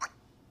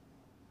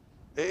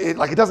 it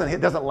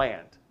doesn't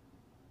land.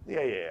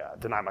 Yeah.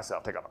 Deny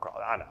myself, take out my cross.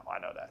 I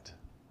know that.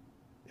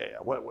 Yeah.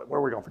 Where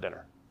are we going for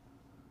dinner?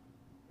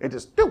 It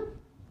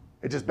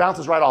just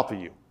bounces right off of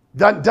you.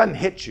 Doesn't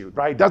hit you,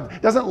 right?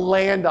 Doesn't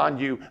land on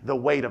you the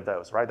weight of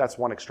those, right? That's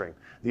one extreme.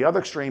 The other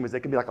extreme is they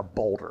can be like a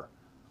boulder.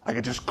 Like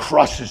it just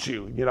crushes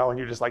you, and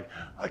you're just like,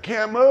 I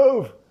can't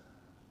move.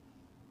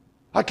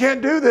 I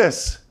can't do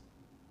this.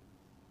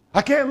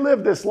 I can't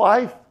live this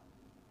life.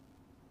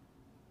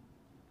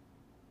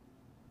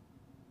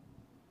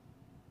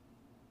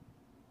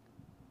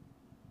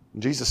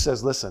 And Jesus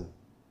says, listen,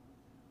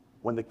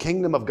 when the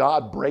kingdom of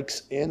God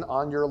breaks in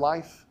on your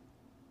life,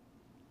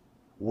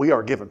 we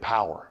are given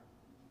power.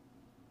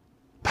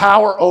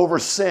 Power over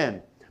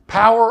sin,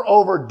 power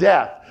over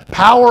death,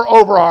 power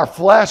over our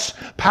flesh,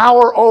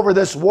 power over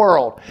this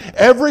world.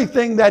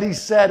 Everything that he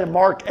said in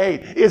Mark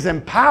 8 is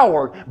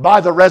empowered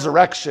by the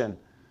resurrection.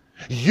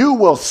 You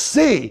will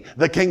see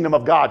the kingdom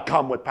of God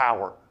come with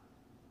power.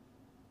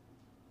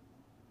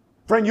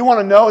 Friend, you want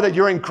to know that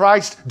you're in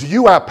Christ? Do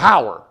you have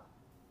power?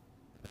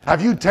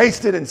 Have you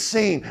tasted and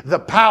seen the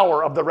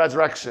power of the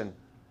resurrection?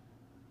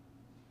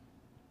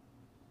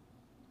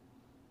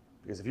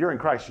 Because if you're in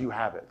Christ, you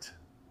have it.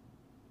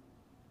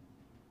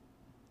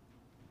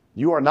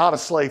 You are not a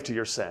slave to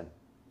your sin.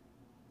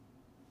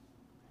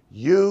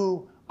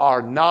 You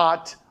are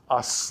not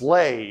a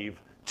slave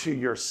to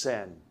your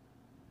sin.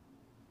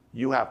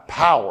 You have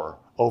power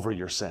over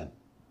your sin.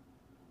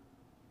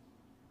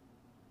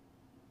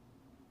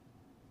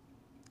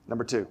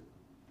 Number 2,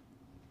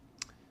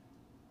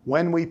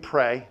 when we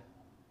pray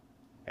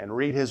and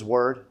read his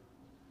word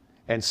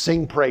and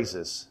sing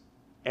praises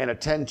and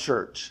attend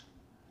church,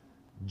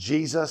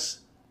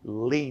 Jesus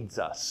leads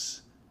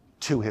us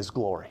to his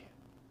glory.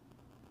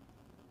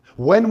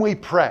 When we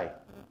pray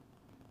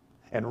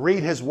and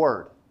read his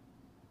word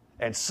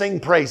and sing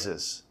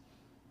praises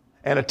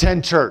and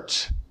attend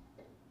church,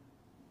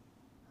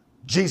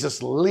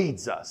 Jesus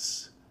leads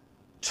us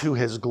to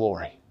his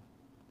glory.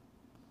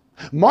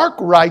 Mark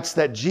writes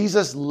that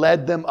Jesus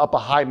led them up a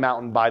high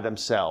mountain by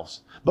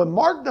themselves. But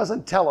Mark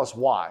doesn't tell us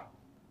why.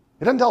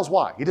 He doesn't tell us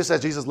why. He just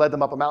says Jesus led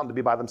them up a mountain to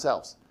be by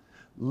themselves.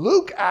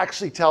 Luke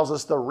actually tells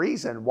us the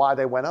reason why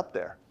they went up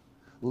there.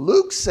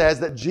 Luke says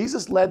that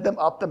Jesus led them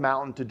up the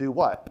mountain to do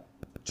what?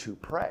 To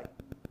pray.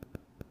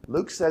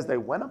 Luke says they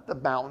went up the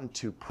mountain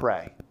to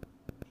pray.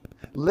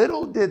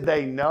 Little did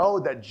they know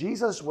that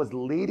Jesus was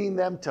leading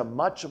them to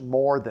much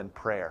more than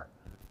prayer.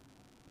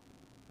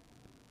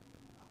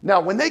 Now,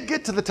 when they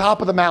get to the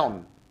top of the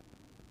mountain,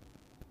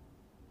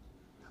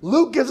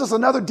 Luke gives us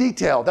another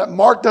detail that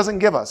Mark doesn't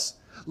give us.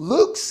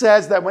 Luke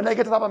says that when they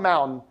get to the top of the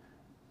mountain,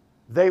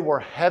 they were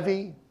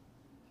heavy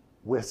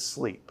with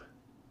sleep.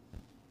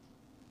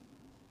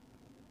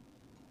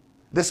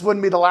 This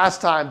wouldn't be the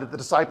last time that the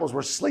disciples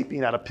were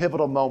sleeping at a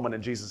pivotal moment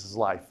in Jesus'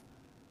 life.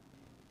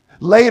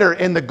 Later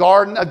in the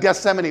Garden of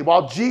Gethsemane,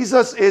 while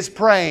Jesus is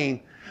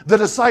praying, the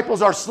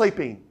disciples are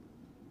sleeping.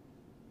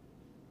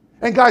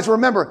 And guys,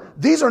 remember,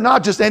 these are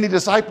not just any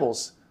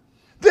disciples.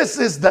 This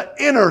is the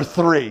inner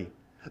 3.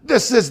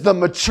 This is the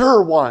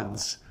mature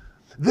ones.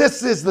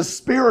 This is the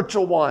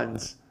spiritual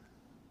ones.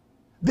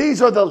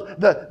 These are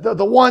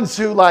the ones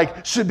who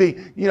should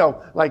be,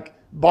 like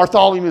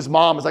Bartholomew's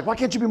mom is like, why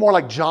can't you be more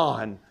like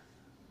John?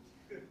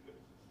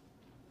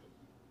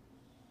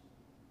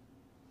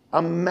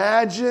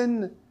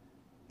 Imagine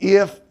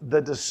if the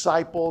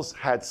disciples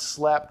had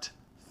slept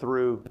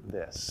through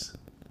this.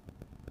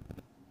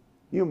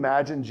 You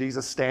imagine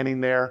Jesus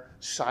standing there,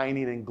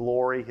 shining in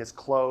glory, his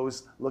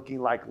clothes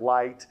looking like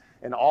light,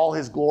 and all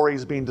his glory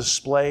is being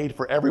displayed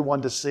for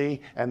everyone to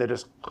see, and they're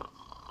just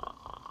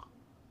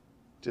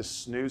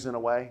snoozing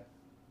away.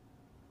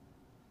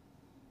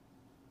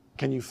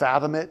 Can you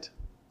fathom it?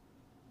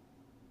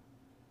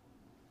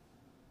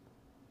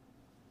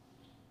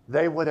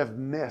 They would have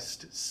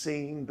missed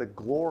seeing the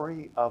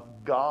glory of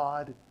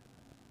God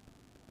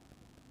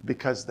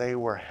because they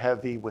were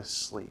heavy with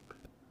sleep.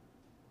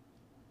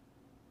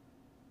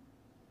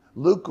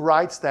 Luke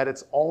writes that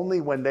it's only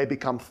when they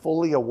become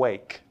fully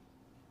awake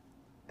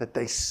that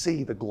they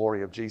see the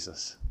glory of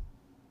Jesus.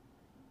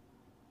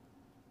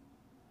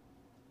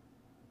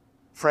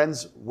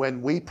 Friends,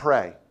 when we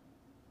pray,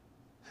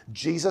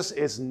 Jesus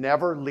is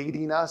never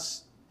leading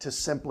us to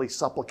simply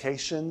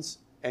supplications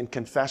and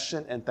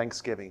confession and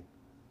thanksgiving.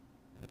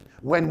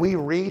 When we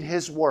read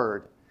his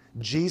word,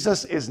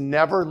 Jesus is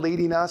never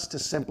leading us to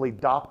simply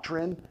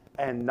doctrine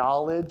and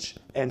knowledge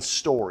and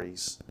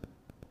stories.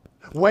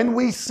 When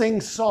we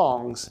sing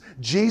songs,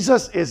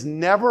 Jesus is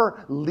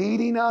never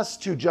leading us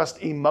to just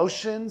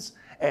emotions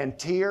and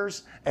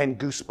tears and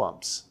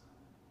goosebumps.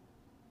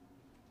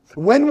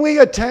 When we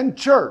attend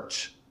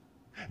church,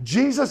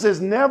 Jesus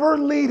is never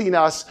leading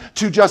us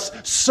to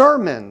just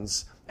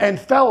sermons and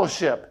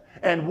fellowship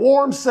and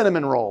warm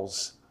cinnamon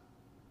rolls.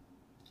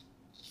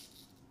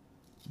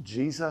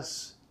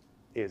 Jesus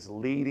is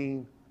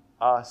leading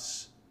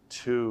us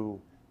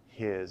to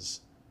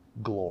His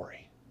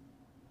glory.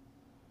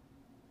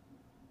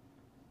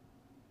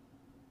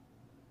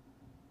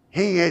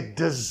 He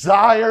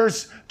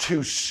desires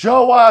to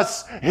show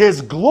us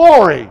His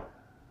glory.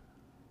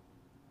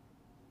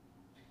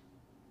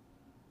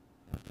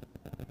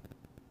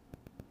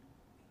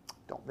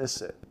 Don't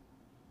miss it.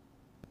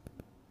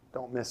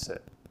 Don't miss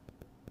it.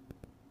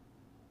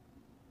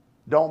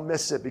 Don't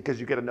miss it because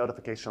you get a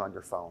notification on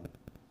your phone.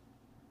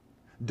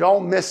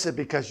 Don't miss it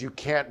because you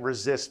can't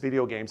resist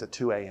video games at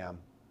 2 a.m.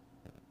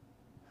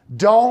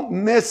 Don't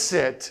miss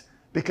it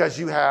because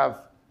you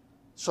have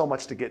so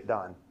much to get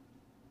done.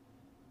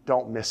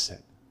 Don't miss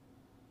it.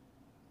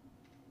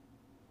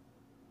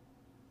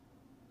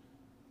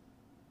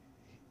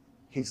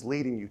 He's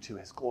leading you to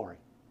His glory.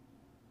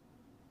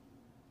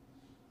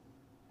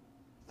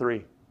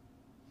 3.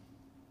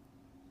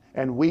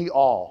 And we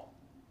all,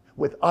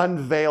 with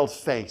unveiled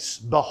face,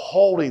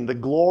 beholding the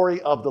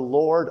glory of the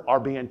Lord, are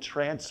being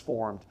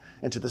transformed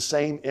into the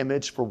same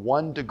image from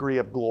one degree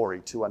of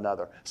glory to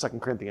another. 2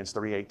 Corinthians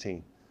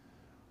 3:18.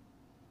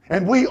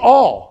 And we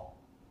all,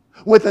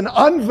 with an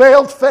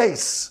unveiled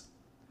face,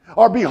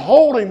 are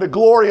beholding the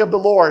glory of the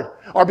Lord,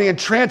 are being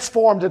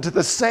transformed into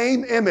the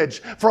same image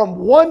from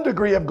one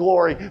degree of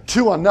glory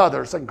to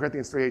another. 2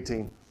 Corinthians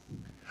 3:18.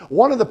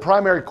 One of the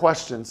primary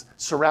questions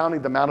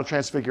surrounding the Mount of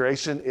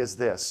Transfiguration is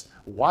this: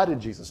 why did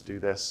Jesus do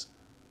this?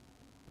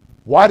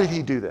 Why did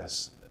He do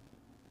this?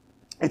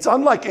 It's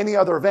unlike any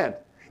other event.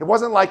 It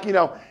wasn't like,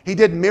 He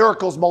did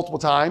miracles multiple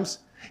times.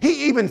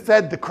 He even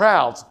fed the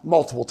crowds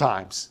multiple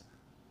times.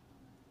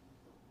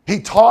 He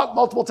taught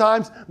multiple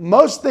times.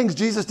 Most things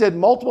Jesus did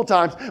multiple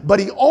times, but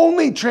He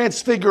only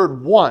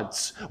transfigured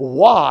once.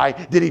 Why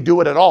did He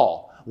do it at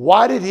all?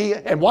 Why did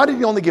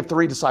He only give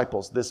 3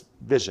 disciples this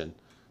vision,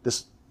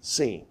 this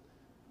scene?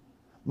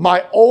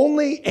 My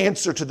only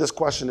answer to this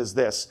question is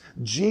this: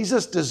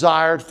 Jesus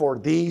desired for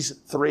these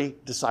 3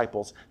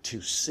 disciples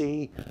to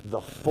see the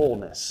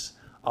fullness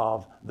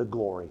of the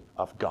glory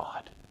of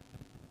God,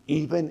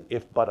 even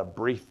if but a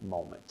brief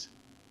moment.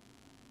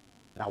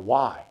 Now,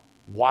 why?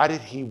 Why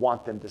did He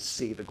want them to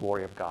see the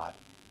glory of God?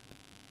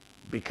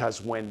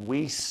 Because when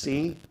we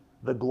see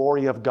the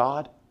glory of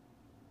God,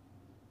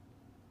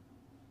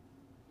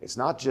 it's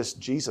not just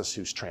Jesus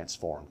who's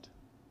transformed.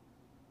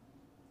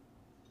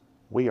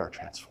 We are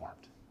transformed.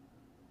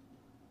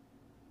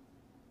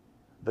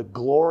 The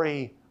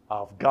glory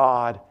of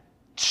God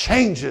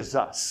changes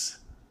us,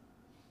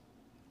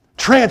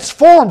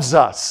 transforms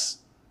us.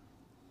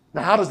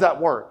 Now, how does that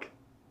work?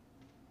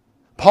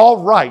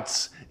 Paul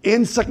writes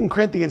in 2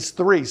 Corinthians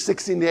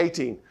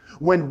 3:16-18,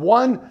 when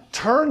one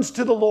turns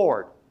to the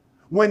Lord,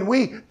 when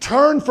we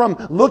turn from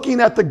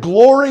looking at the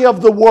glory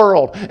of the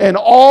world and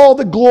all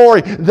the glory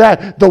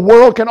that the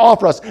world can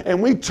offer us,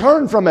 and we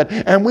turn from it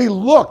and we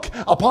look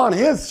upon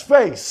His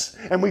face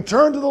and we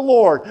turn to the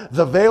Lord,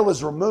 the veil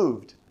is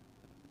removed.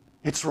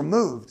 It's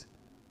removed.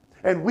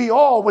 And we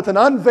all, with an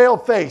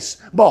unveiled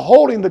face,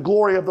 beholding the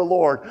glory of the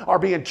Lord, are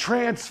being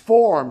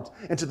transformed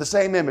into the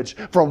same image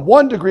from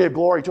one degree of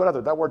glory to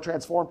another. That word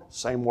transformed,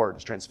 same word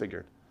as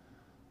transfigured.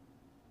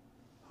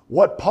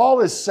 What Paul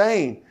is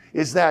saying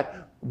is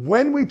that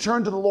when we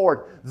turn to the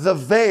Lord, the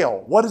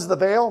veil, what is the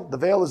veil? The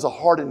veil is a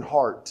hardened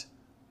heart.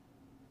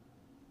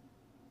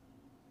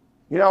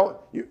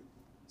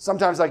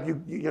 Sometimes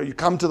you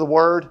come to the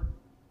Word.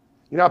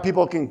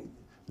 People can...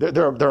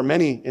 There are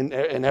many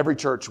in every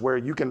church where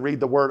you can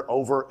read the Word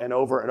over and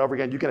over and over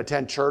again. You can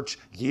attend church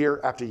year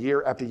after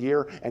year after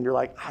year, and you're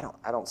like,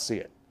 I don't see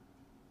it.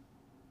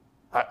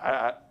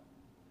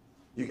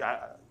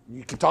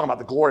 You keep talking about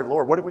the glory of the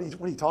Lord. What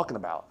are you talking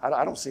about?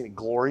 I don't see any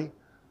glory.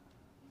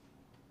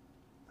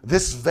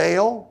 This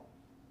veil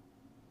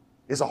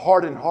is a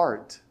hardened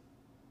heart.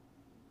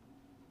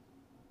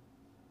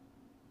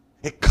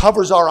 It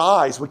covers our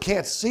eyes. We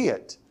can't see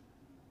it.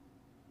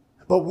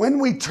 But when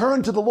we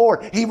turn to the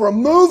Lord, He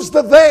removes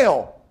the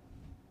veil.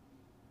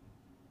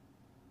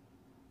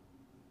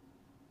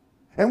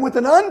 And with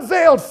an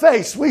unveiled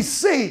face, we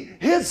see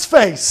His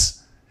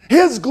face,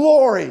 His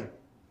glory.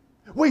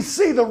 We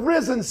see the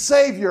risen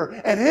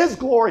Savior, and His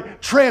glory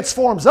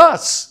transforms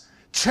us,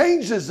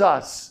 changes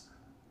us.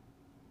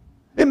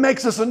 It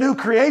makes us a new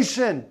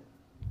creation.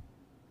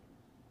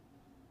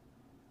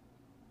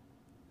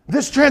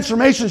 This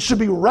transformation should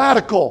be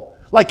radical.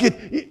 Like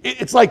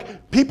it's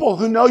like people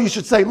who know you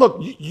should say, look,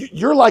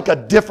 you're like a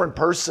different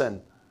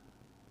person.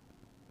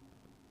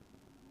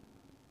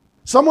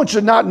 Someone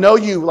should not know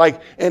you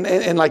like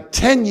in like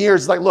 10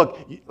 years, like,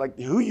 look, like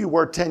who you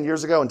were 10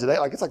 years ago and today,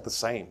 like it's like the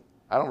same.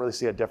 I don't really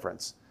see a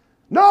difference.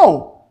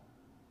 No.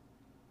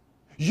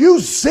 You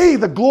see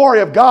the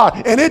glory of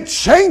God and it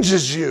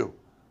changes you.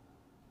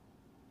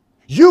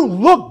 You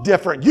look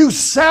different. You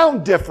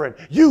sound different.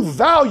 You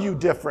value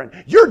different.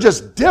 You're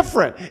just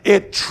different.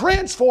 It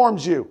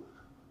transforms you.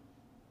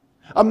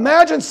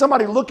 Imagine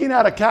somebody looking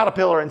at a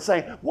caterpillar and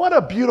saying, what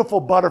a beautiful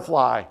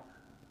butterfly.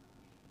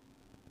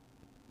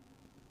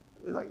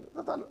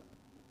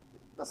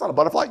 That's not a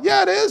butterfly.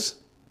 Yeah, it is.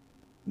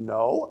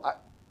 No,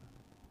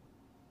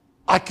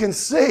 I can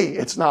see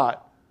it's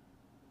not.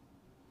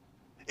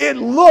 It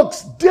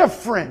looks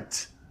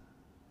different.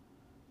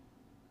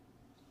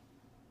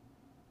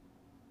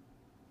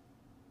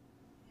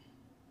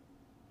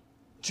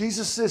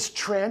 Jesus'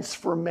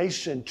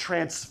 transformation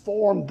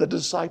transformed the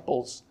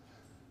disciples.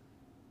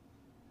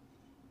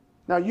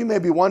 Now, you may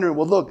be wondering,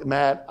 well, look,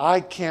 Matt,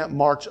 I can't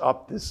march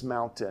up this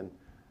mountain.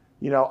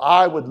 You know,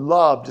 I would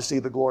love to see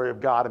the glory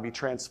of God and be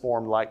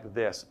transformed like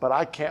this, but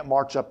I can't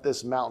march up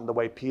this mountain the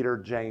way Peter,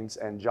 James,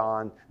 and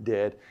John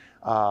did.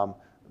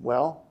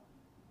 Well,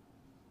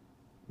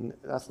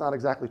 that's not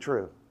exactly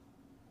true.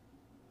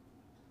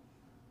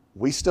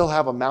 We still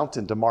have a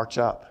mountain to march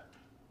up.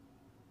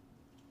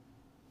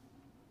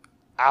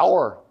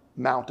 Our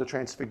Mount of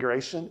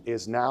Transfiguration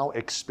is now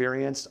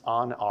experienced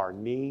on our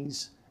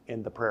knees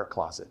in the prayer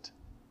closet,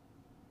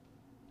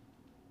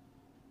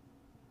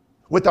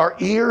 with our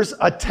ears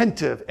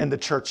attentive in the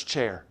church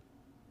chair,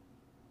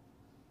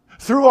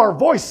 through our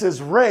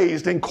voices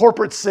raised in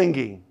corporate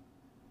singing,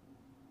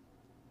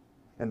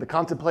 in the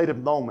contemplative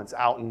moments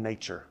out in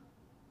nature,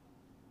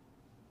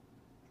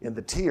 in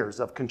the tears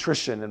of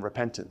contrition and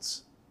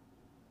repentance,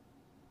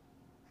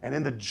 and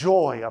in the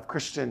joy of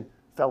Christian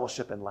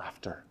fellowship and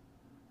laughter.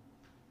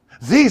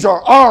 These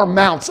are our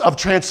mounts of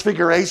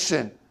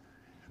transfiguration,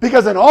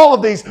 because in all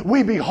of these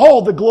we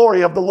behold the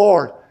glory of the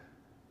Lord,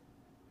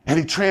 and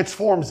He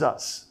transforms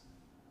us,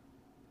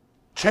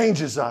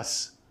 changes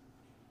us.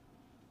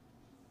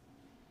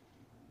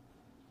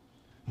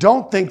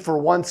 Don't think for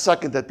one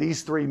second that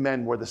these three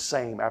men were the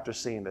same after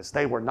seeing this.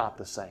 They were not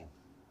the same,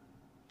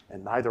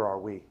 and neither are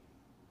we.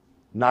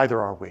 Neither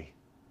are we.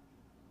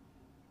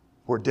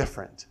 We're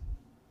different.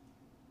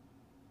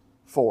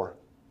 4.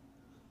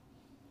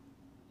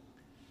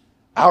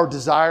 Our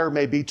desire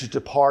may be to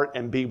depart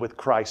and be with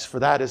Christ, for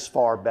that is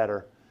far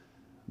better.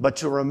 But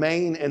to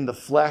remain in the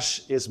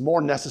flesh is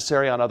more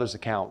necessary on others'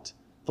 account.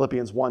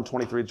 Philippians 1,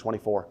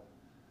 23-24.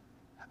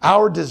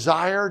 Our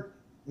desire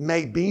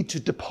may be to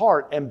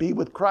depart and be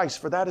with Christ,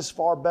 for that is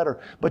far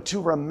better. But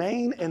to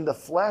remain in the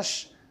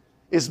flesh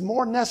is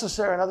more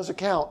necessary on others'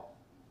 account.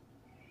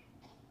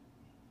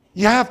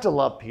 You have to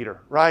love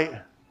Peter,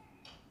 right?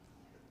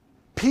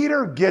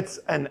 Peter gets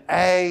an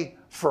A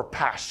for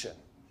passion.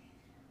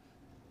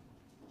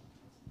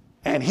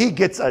 And he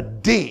gets a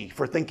D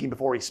for thinking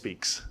before he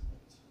speaks.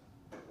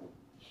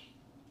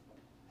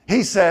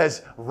 He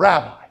says,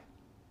 Rabbi,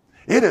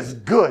 it is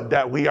good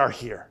that we are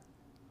here.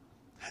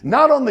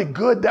 Not only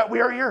good that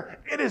we are here,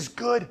 it is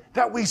good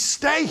that we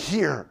stay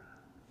here.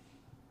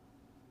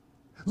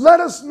 Let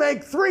us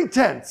make 3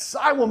 tents.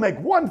 I will make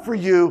one for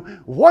you,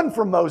 one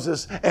for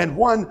Moses, and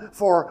one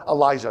for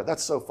Elijah.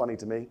 That's so funny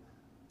to me.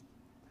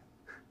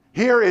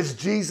 Here is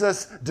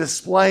Jesus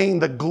displaying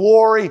the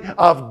glory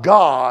of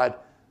God.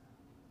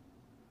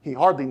 He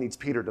hardly needs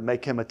Peter to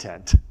make him a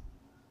tent.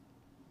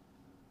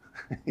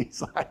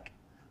 He's like,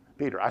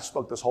 Peter, I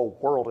spoke this whole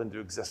world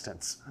into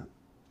existence.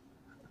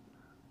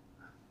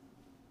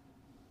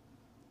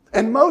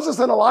 And Moses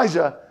and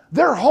Elijah,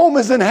 their home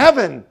is in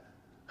heaven.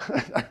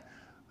 I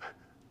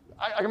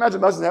can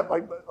imagine Moses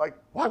like,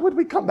 why would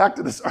we come back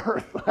to this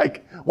earth?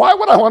 Like, why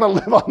would I want to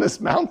live on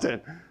this mountain?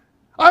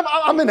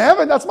 I'm in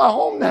heaven. That's my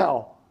home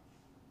now.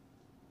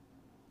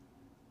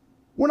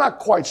 We're not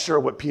quite sure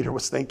what Peter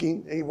was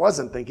thinking. He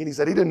wasn't thinking. He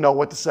said he didn't know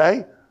what to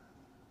say.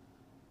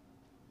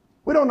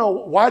 We don't know.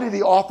 Why did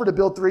he offer to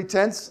build 3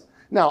 tents?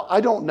 Now,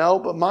 I don't know,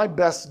 but my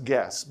best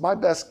guess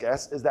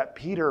is that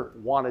Peter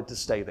wanted to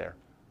stay there.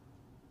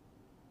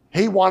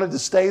 He wanted to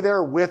stay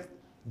there with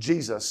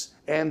Jesus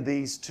and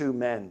these 2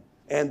 men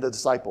and the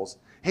disciples.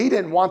 He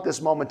didn't want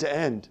this moment to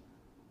end.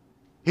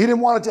 He didn't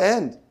want it to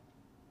end.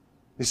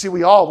 You see,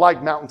 we all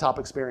like mountaintop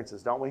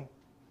experiences, don't we?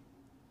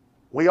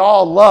 We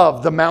all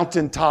love the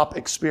mountaintop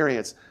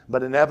experience,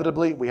 but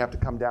inevitably we have to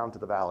come down to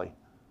the valley.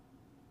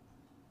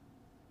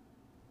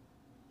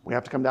 We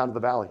have to come down to the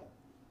valley.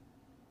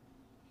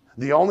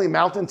 The only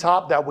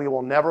mountaintop that we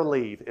will never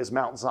leave is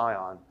Mount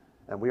Zion,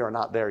 and we are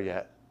not there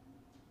yet.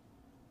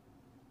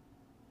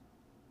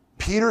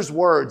 Peter's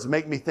words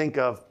make me think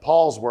of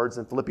Paul's words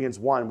in Philippians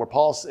 1, where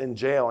Paul's in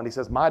jail and he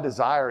says, my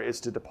desire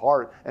is to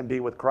depart and be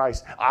with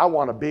Christ. I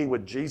want to be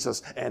with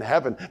Jesus in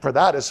heaven, for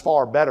that is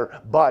far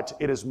better, but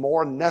it is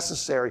more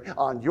necessary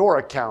on your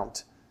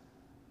account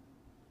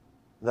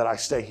that I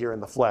stay here in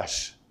the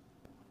flesh.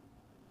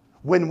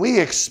 When we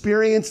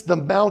experience the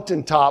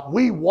mountaintop,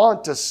 we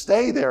want to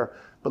stay there.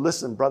 But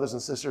listen, brothers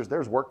and sisters,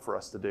 there's work for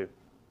us to do.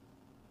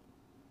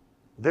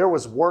 There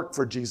was work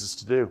for Jesus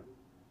to do.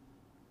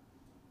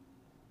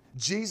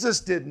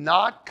 Jesus did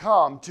not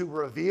come to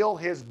reveal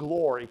His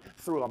glory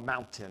through a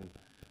mountain.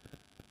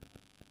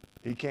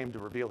 He came to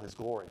reveal His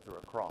glory through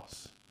a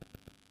cross.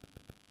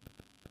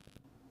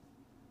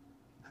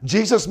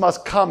 Jesus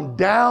must come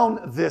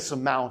down this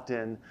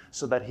mountain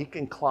so that He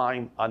can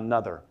climb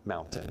another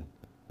mountain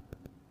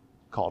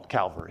called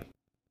Calvary.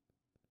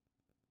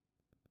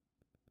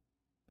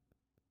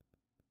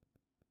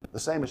 The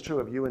same is true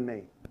of you and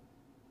me.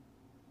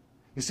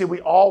 You see, we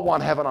all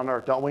want heaven on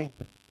earth, don't we?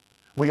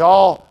 We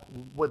all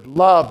would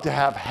love to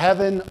have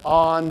heaven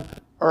on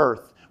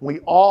earth. We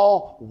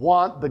all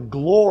want the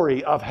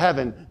glory of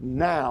heaven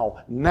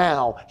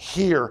now,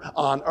 here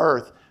on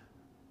earth.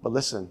 But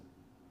listen,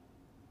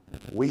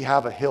 we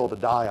have a hill to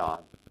die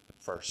on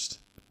first.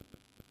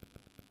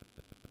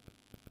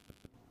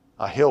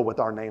 A hill with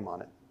our name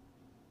on it.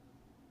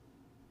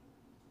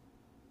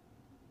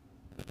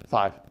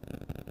 5.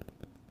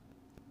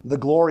 The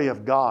glory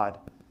of God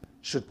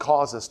should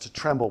cause us to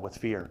tremble with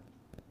fear.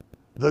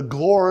 The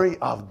glory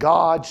of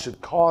God should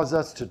cause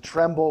us to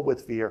tremble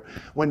with fear.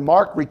 When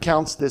Mark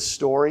recounts this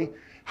story,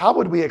 how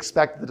would we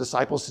expect the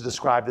disciples to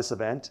describe this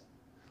event?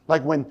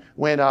 Like when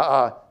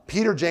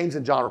Peter, James,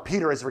 and John, or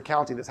Peter is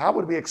recounting this, how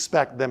would we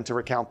expect them to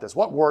recount this?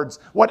 What words,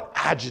 what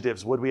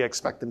adjectives would we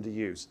expect them to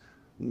use?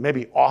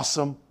 Maybe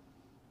awesome,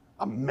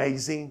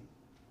 amazing,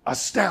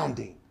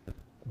 astounding,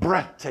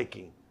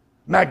 breathtaking,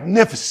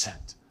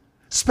 magnificent,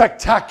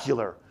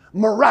 spectacular,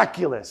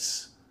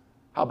 miraculous.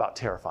 How about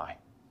terrifying?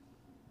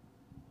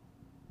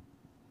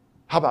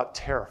 How about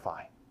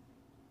terrifying?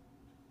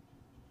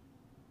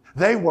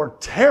 They were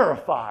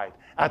terrified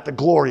at the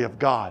glory of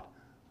God.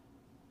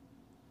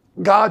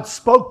 God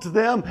spoke to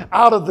them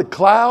out of the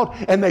cloud,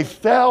 and they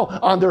fell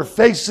on their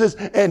faces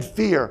in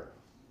fear.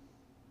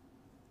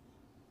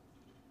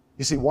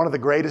 You see, one of the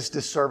greatest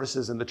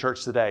disservices in the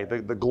church today,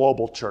 the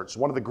global church,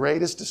 one of the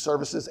greatest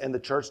disservices in the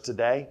church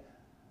today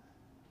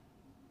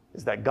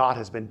is that God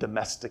has been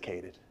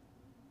domesticated.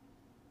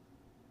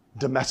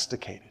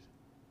 Domesticated.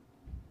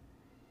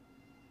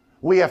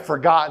 We have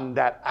forgotten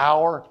that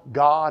our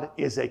God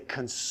is a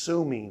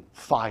consuming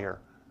fire.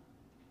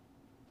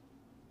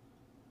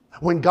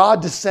 When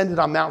God descended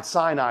on Mount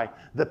Sinai,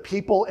 the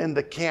people in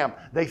the camp,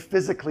 they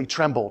physically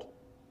trembled.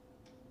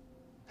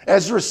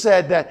 Ezra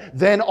said that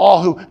then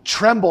all who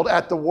trembled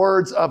at the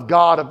words of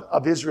God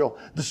of Israel.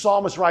 The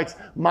psalmist writes,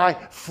 "My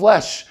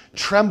flesh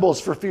trembles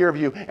for fear of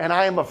you, and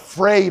I am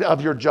afraid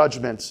of your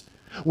judgments."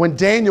 When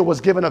Daniel was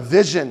given a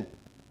vision,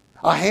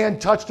 a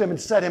hand touched him and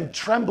set him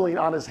trembling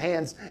on his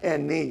hands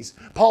and knees.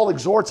 Paul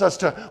exhorts us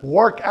to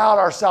work out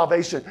our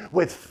salvation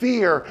with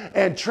fear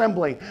and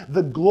trembling.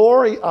 The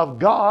glory of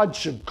God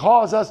should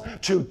cause us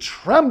to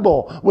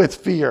tremble with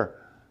fear.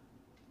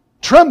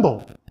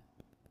 Tremble.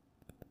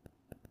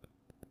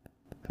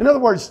 In other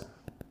words,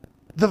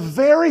 the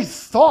very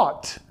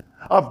thought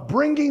of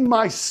bringing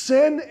my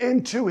sin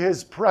into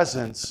His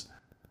presence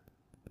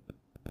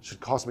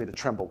should cause me to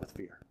tremble with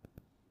fear.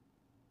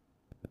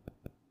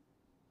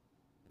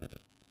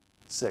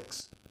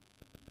 6.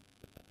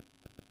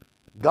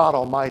 God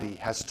Almighty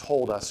has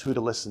told us who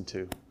to listen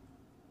to.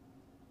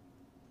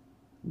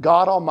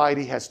 God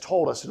Almighty has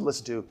told us who to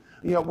listen to.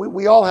 You know,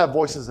 we all have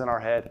voices in our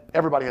head.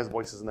 Everybody has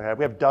voices in their head.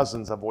 We have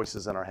dozens of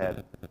voices in our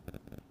head.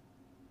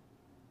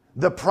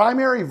 The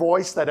primary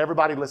voice that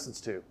everybody listens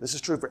to, this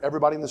is true for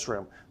everybody in this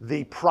room,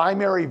 the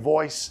primary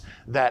voice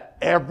that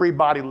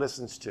everybody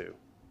listens to.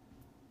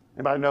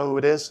 Anybody know who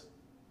it is?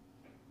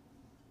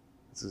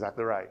 That's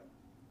exactly right.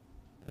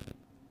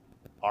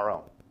 Our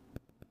own.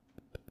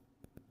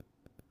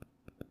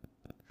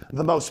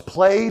 The most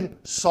played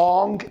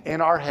song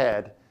in our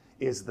head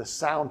is the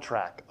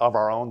soundtrack of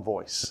our own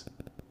voice.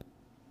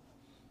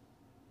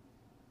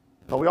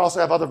 But we also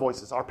have other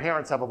voices. Our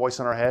parents have a voice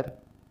in our head.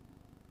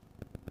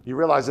 You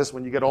realize this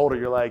when you get older.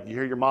 You're like, you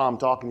hear your mom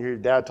talking, you hear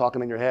your dad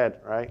talking in your head,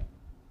 right?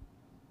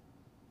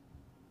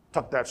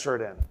 Tuck that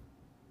shirt in.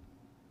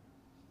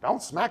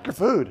 Don't smack your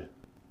food.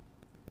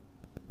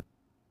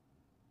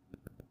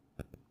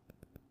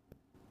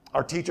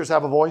 Our teachers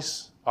have a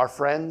voice. Our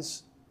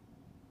friends,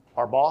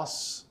 our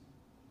boss,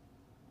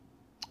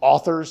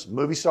 authors,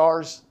 movie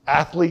stars,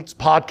 athletes,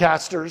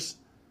 podcasters,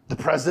 the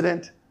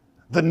president,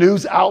 the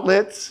news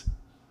outlets,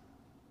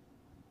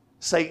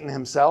 Satan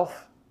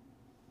himself.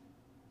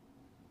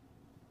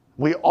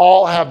 We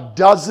all have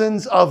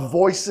dozens of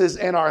voices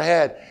in our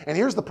head. And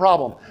here's the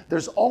problem.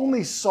 There's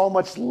only so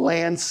much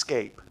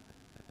landscape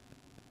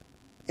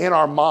in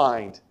our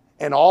mind.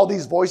 And all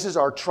these voices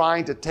are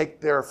trying to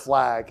take their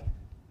flag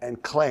and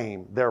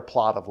claim their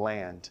plot of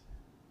land.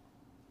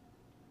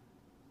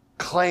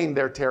 Claim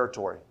their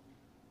territory.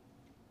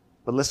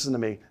 But listen to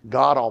me.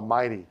 God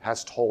Almighty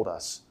has told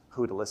us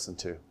who to listen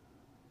to.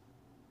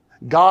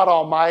 God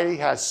Almighty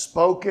has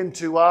spoken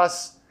to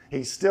us.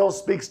 He still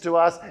speaks to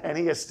us, and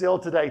He is still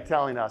today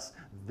telling us,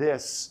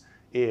 this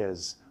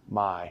is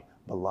my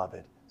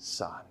beloved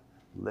Son.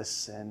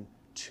 Listen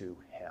to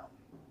Him.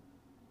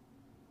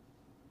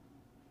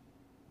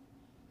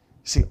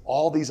 See,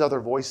 all these other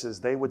voices,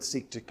 they would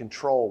seek to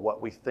control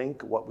what we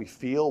think, what we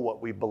feel,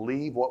 what we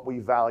believe, what we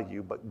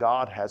value. But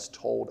God has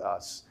told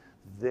us,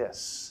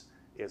 this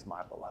is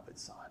my beloved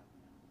Son.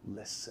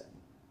 Listen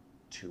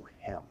to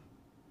Him.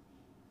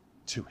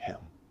 To Him.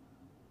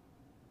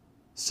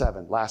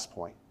 7, last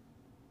point.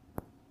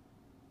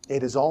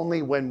 It is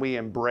only when we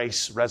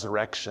embrace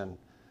resurrection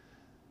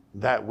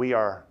that we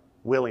are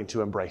willing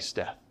to embrace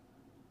death.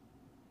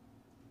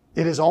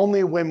 It is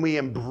only when we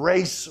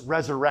embrace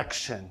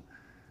resurrection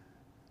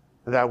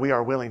that we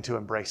are willing to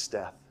embrace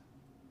death.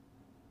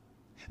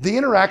 The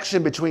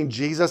interaction between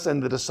Jesus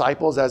and the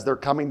disciples as they're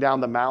coming down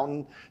the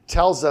mountain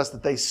tells us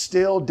that they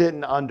still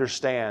didn't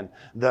understand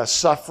the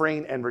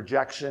suffering and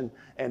rejection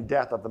and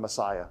death of the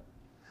Messiah.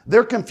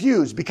 They're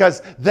confused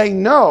because they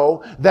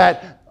know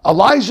that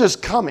Elijah's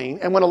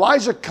coming, and when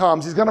Elijah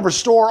comes, he's going to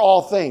restore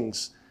all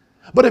things.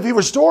 But if he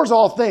restores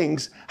all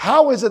things,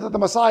 how is it that the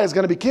Messiah is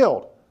going to be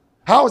killed?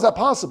 How is that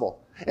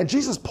possible? And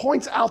Jesus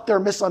points out their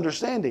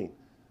misunderstanding.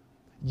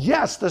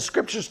 Yes, the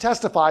scriptures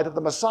testify that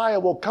the Messiah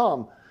will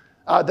come,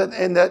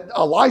 and that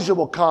Elijah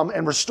will come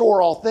and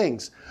restore all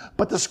things.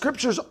 But the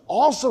scriptures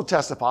also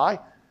testify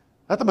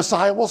that the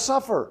Messiah will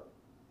suffer.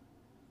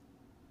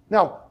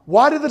 Now,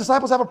 why do the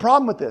disciples have a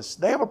problem with this?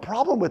 They have a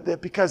problem with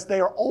it because they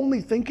are only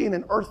thinking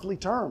in earthly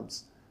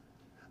terms.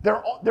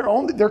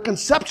 Their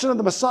conception of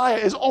the Messiah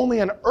is only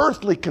an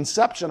earthly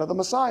conception of the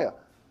Messiah.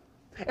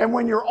 And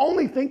when you're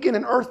only thinking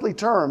in earthly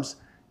terms,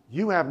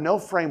 you have no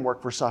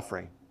framework for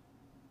suffering.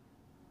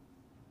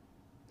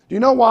 Do you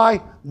know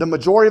why the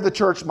majority of the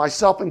church,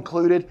 myself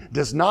included,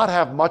 does not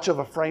have much of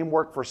a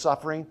framework for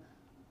suffering?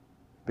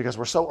 Because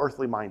we're so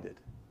earthly minded.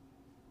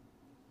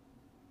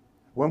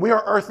 When we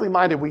are earthly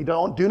minded, we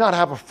do not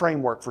have a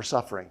framework for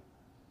suffering.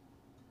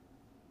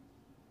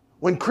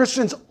 When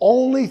Christians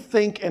only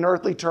think in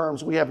earthly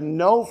terms, we have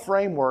no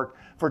framework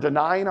for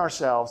denying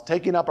ourselves,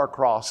 taking up our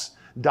cross,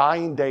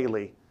 dying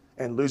daily,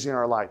 and losing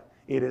our life.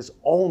 It is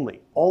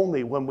only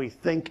when we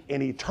think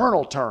in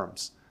eternal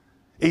terms,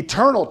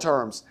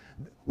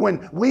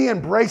 when we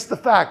embrace the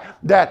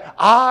fact that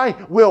I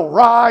will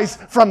rise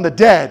from the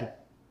dead.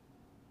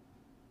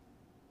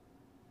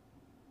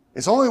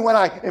 It's only when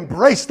I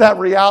embrace that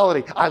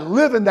reality, I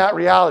live in that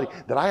reality,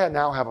 that I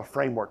now have a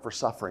framework for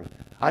suffering.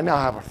 I now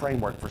have a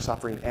framework for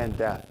suffering and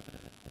death.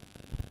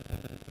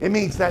 It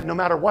means that no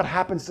matter what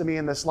happens to me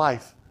in this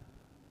life,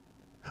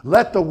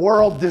 let the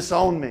world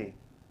disown me.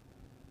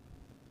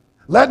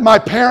 Let my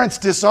parents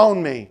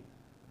disown me.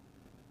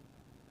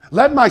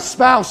 Let my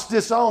spouse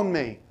disown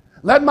me.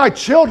 Let my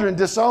children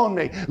disown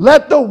me.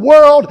 Let the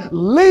world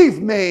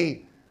leave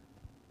me.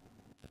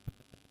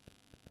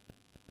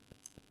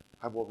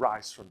 I will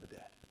rise from the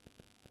dead.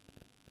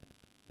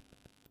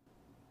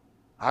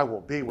 I will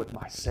be with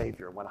my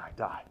Savior when I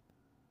die.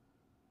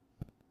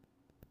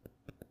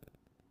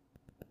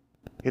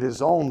 It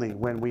is only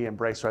when we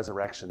embrace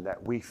resurrection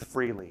that we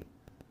freely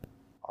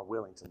are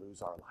willing to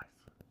lose our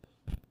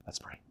life. Let's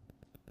pray.